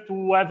I would like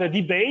to have a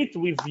debate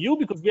with you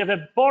because we have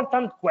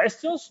important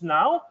questions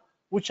now,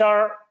 which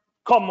are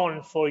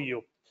common for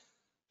you.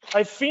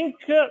 I think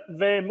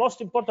the most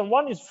important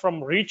one is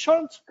from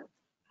Richard,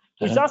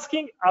 who's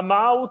asking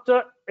about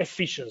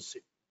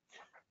efficiency.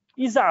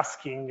 He's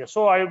asking,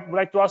 so I would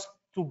like to ask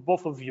to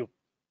both of you,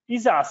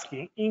 he's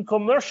asking, in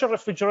commercial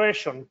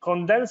refrigeration,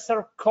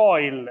 condenser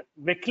coil,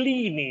 the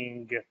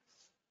cleaning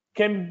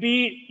can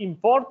be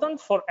important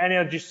for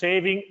energy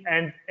saving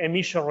and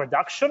emission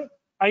reduction.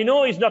 I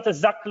know it's not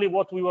exactly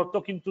what we were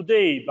talking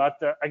today, but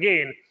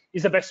again,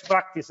 it's a best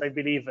practice, I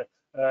believe,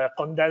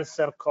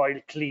 condenser coil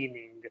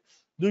cleaning.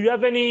 Do you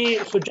have any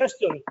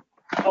suggestion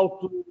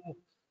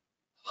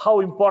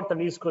how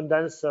important is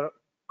condenser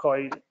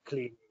coil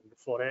cleaning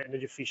for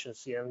energy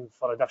efficiency and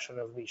for reduction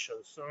of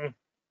emissions?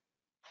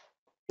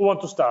 Who want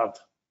to start?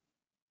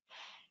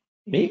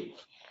 Me?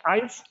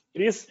 Heinz,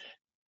 please.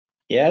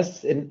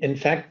 Yes, in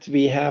fact,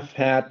 we have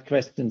had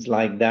questions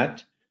like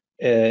that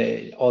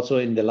also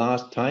in the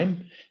last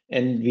time,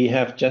 and we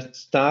have just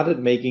started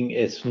making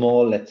a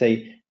small, let's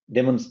say,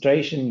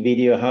 demonstration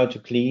video how to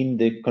clean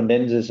the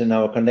condensers in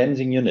our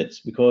condensing units,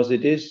 because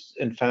it is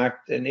in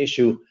fact an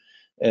issue.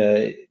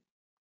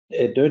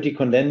 A dirty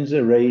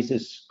condenser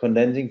raises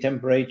condensing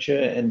temperature,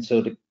 and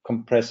so the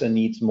compressor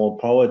needs more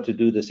power to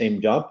do the same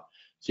job.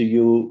 So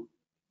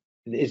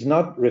it's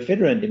not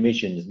refrigerant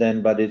emissions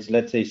then, but it's,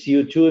 let's say,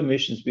 CO2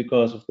 emissions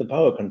because of the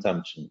power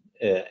consumption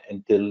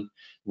until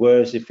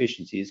worse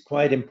efficiency is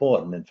quite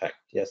important, in fact.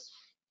 Yes.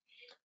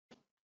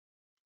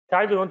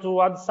 Kai, do you want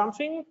to add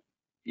something?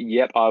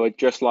 Yep, I would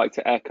just like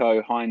to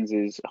echo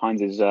Heinz's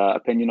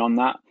opinion on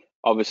that.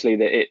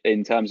 Obviously,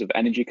 in terms of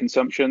energy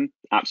consumption,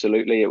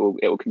 absolutely, it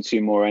will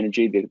consume more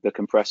energy. The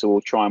compressor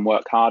will try and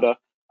work harder,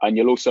 and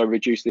you'll also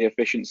reduce the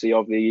efficiency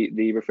of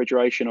the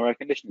refrigeration or air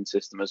conditioning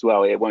system as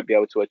well. It won't be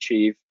able to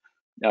achieve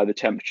the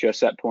temperature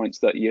set points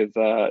that you're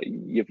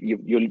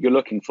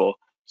looking for.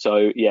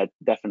 So yeah,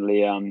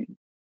 definitely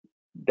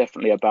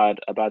a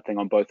bad thing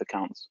on both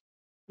accounts.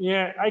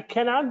 Yeah, I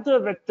can add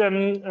that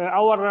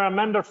our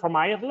member from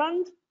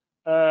Ireland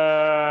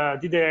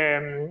did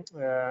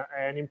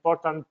an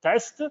important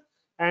test,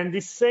 and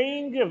is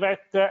saying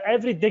that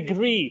every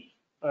degree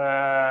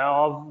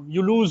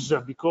you lose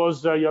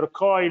because your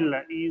coil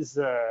is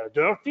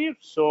dirty,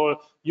 so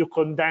you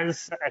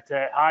condense at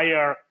a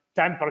higher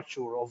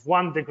temperature of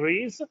 1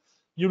 degree,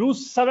 you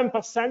lose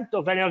 7%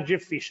 of energy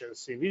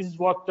efficiency. This is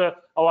what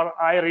our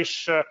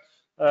Irish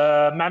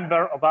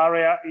member of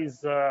area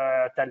is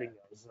telling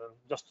us.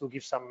 Just to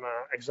give some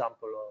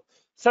example,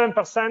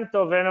 7%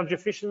 of energy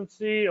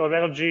efficiency or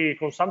energy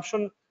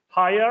consumption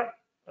higher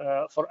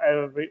for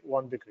every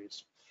 1 degree.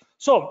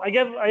 So I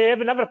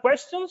have another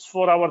questions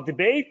for our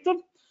debate,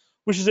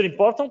 which is an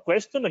important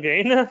question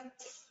again.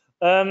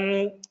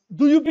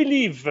 Do you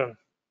believe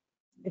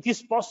it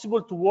is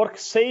possible to work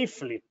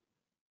safely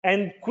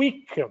and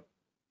quick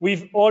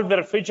with all the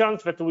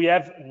refrigerants that we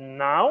have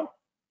now,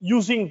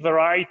 using the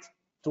right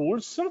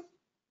tools?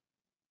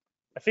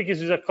 I think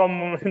this is a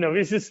common,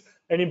 this is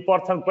an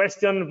important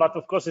question, but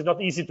of course it's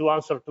not easy to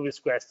answer to this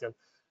question.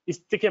 It's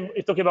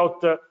talking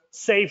about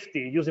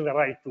safety using the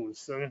right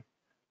tools.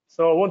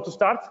 So I want to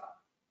start.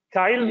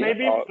 Kyle,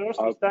 maybe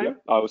first this time? Yeah,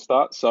 I will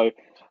start. So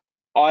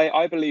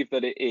I believe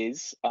that it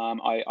is.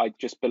 I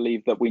just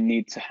believe that we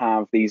need to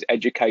have these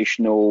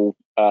educational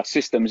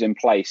systems in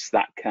place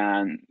that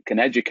can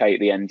educate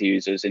the end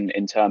users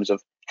in terms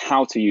of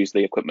how to use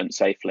the equipment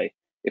safely.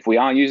 If we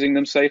are using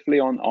them safely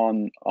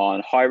on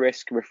high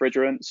risk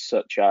refrigerants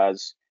such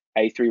as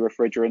A3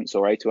 refrigerants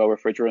or A2L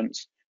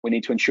refrigerants, we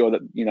need to ensure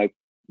that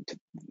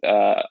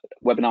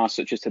webinars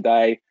such as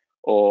today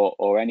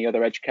or any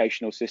other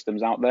educational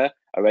systems out there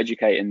are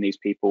educating these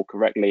people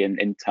correctly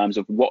in terms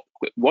of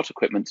what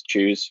equipment to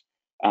choose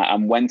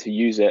and when to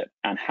use it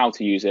and how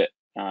to use it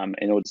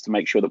in order to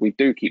make sure that we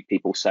do keep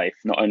people safe,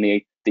 not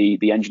only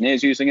the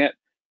engineers using it,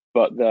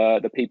 but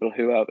the people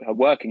who are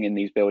working in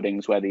these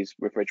buildings where these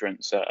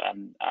refrigerants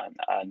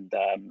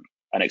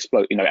and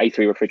explode, A3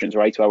 refrigerants or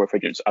A2L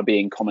refrigerants are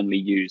being commonly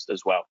used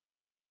as well.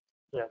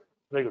 Yeah,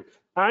 very good.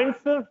 Heinz?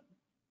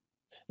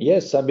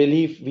 Yes, I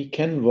believe we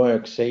can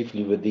work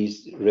safely with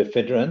these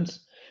refrigerants,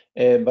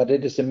 but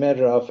it is a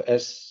matter of,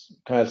 as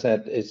Kyle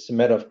said, it's a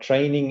matter of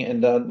training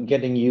and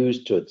getting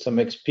used to it, some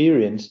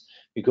experience,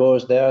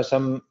 because there are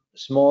some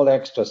small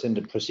extras in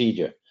the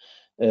procedure.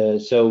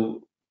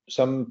 So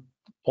some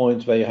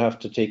points where you have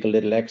to take a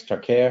little extra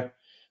care.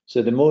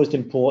 So the most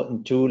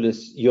important tool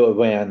is your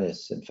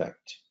awareness, in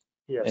fact,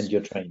 yes, and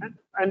your training.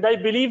 And I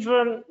believe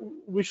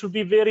we should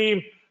be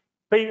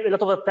pay a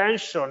lot of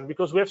attention,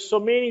 because we have so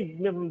many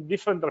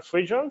different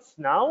refrigerants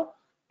now,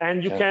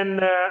 and you can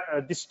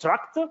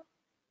distract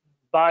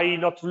by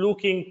not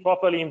looking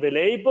properly in the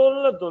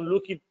label, don't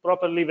look it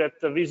properly that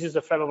this is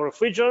a flammable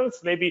refrigerant,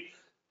 maybe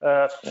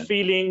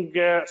feeling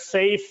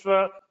safe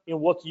in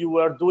what you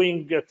were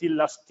doing till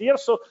last year.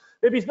 So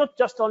maybe it's not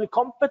just only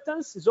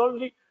competence, it's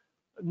only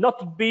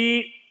not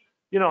be,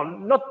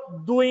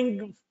 not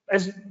doing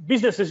as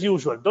business as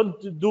usual.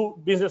 Don't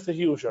do business as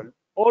usual.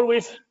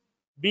 Always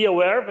be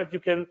aware that you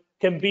can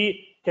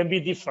be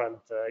different,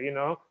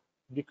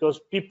 because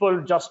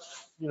people just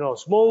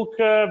smoke.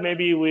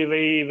 Maybe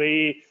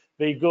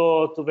they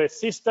go to the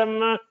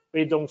system,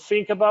 they don't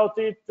think about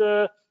it.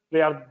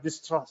 They are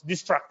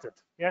distracted.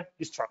 Yeah,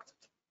 distracted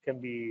can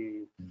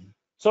be.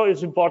 So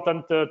it's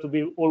important to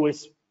be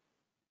always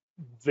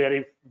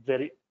very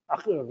pay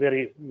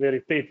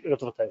a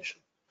lot of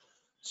attention.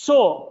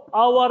 So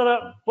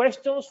our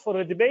questions for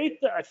the debate,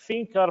 I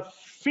think, are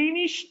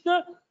finished.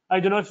 I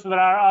don't know if there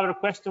are other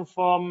questions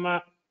from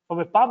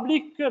the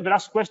public. The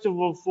last question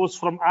was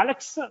from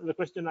Alex. The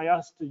question I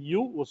asked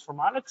you was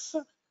from Alex.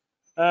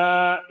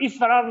 If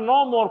there are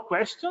no more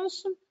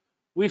questions,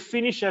 we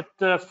finish at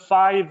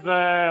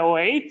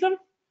 5:08,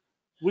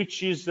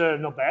 which is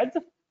not bad.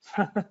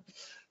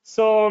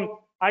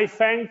 So I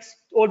thank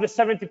all the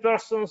 70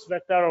 persons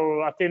that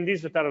are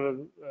attendees that are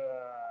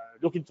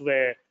looking to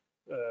the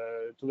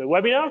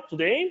webinar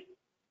today.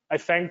 I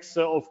thanks,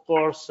 of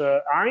course,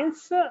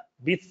 Heinz,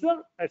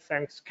 Bitzer. I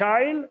thanks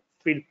Kyle,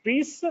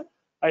 Fieldpiece.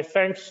 I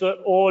thanks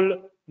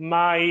all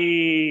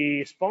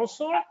my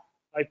sponsor.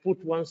 I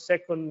put 1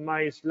 second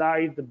my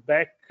slide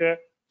back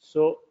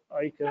so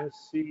I can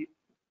see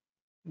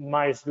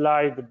my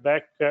slide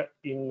back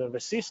in the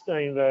system,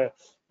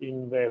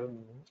 in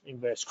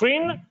the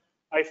screen.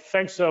 I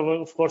thanks,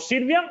 of course,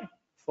 Silvia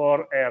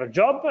for her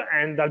job,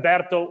 and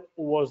Alberto,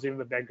 who was in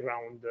the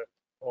background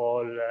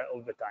all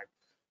the time.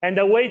 And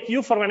I wait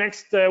you for the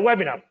next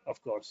webinar, of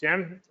course.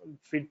 Yeah,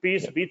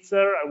 Fieldpiece,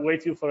 Bitzer, I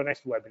wait you for the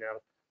next webinar.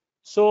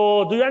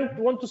 So, do you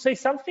want to say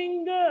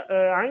something,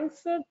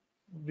 Heinz,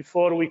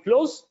 before we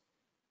close?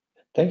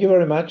 Thank you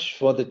very much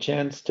for the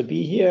chance to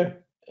be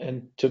here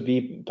and to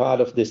be part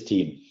of this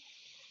team.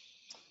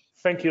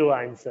 Thank you,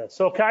 Heinz.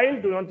 So,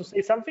 Kyle, do you want to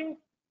say something?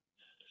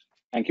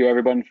 Thank you,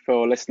 everyone,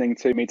 for listening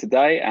to me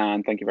today,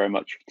 and thank you very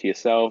much to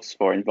yourselves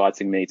for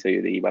inviting me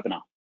to the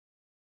webinar.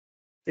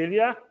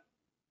 Silvia?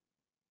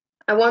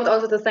 I want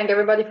also to thank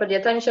everybody for the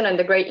attention and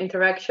the great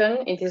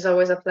interaction. It is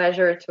always a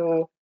pleasure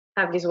to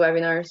have these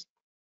webinars.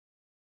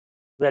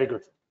 Very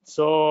good.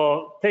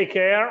 So take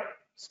care,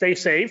 stay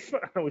safe,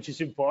 which is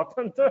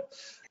important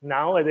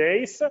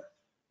nowadays,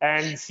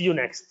 and see you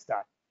next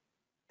time.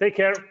 Take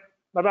care.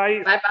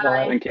 Bye-bye.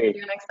 Bye-bye. Thank you. See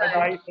you next time.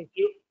 Bye-bye. Thank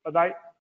you. Bye-bye.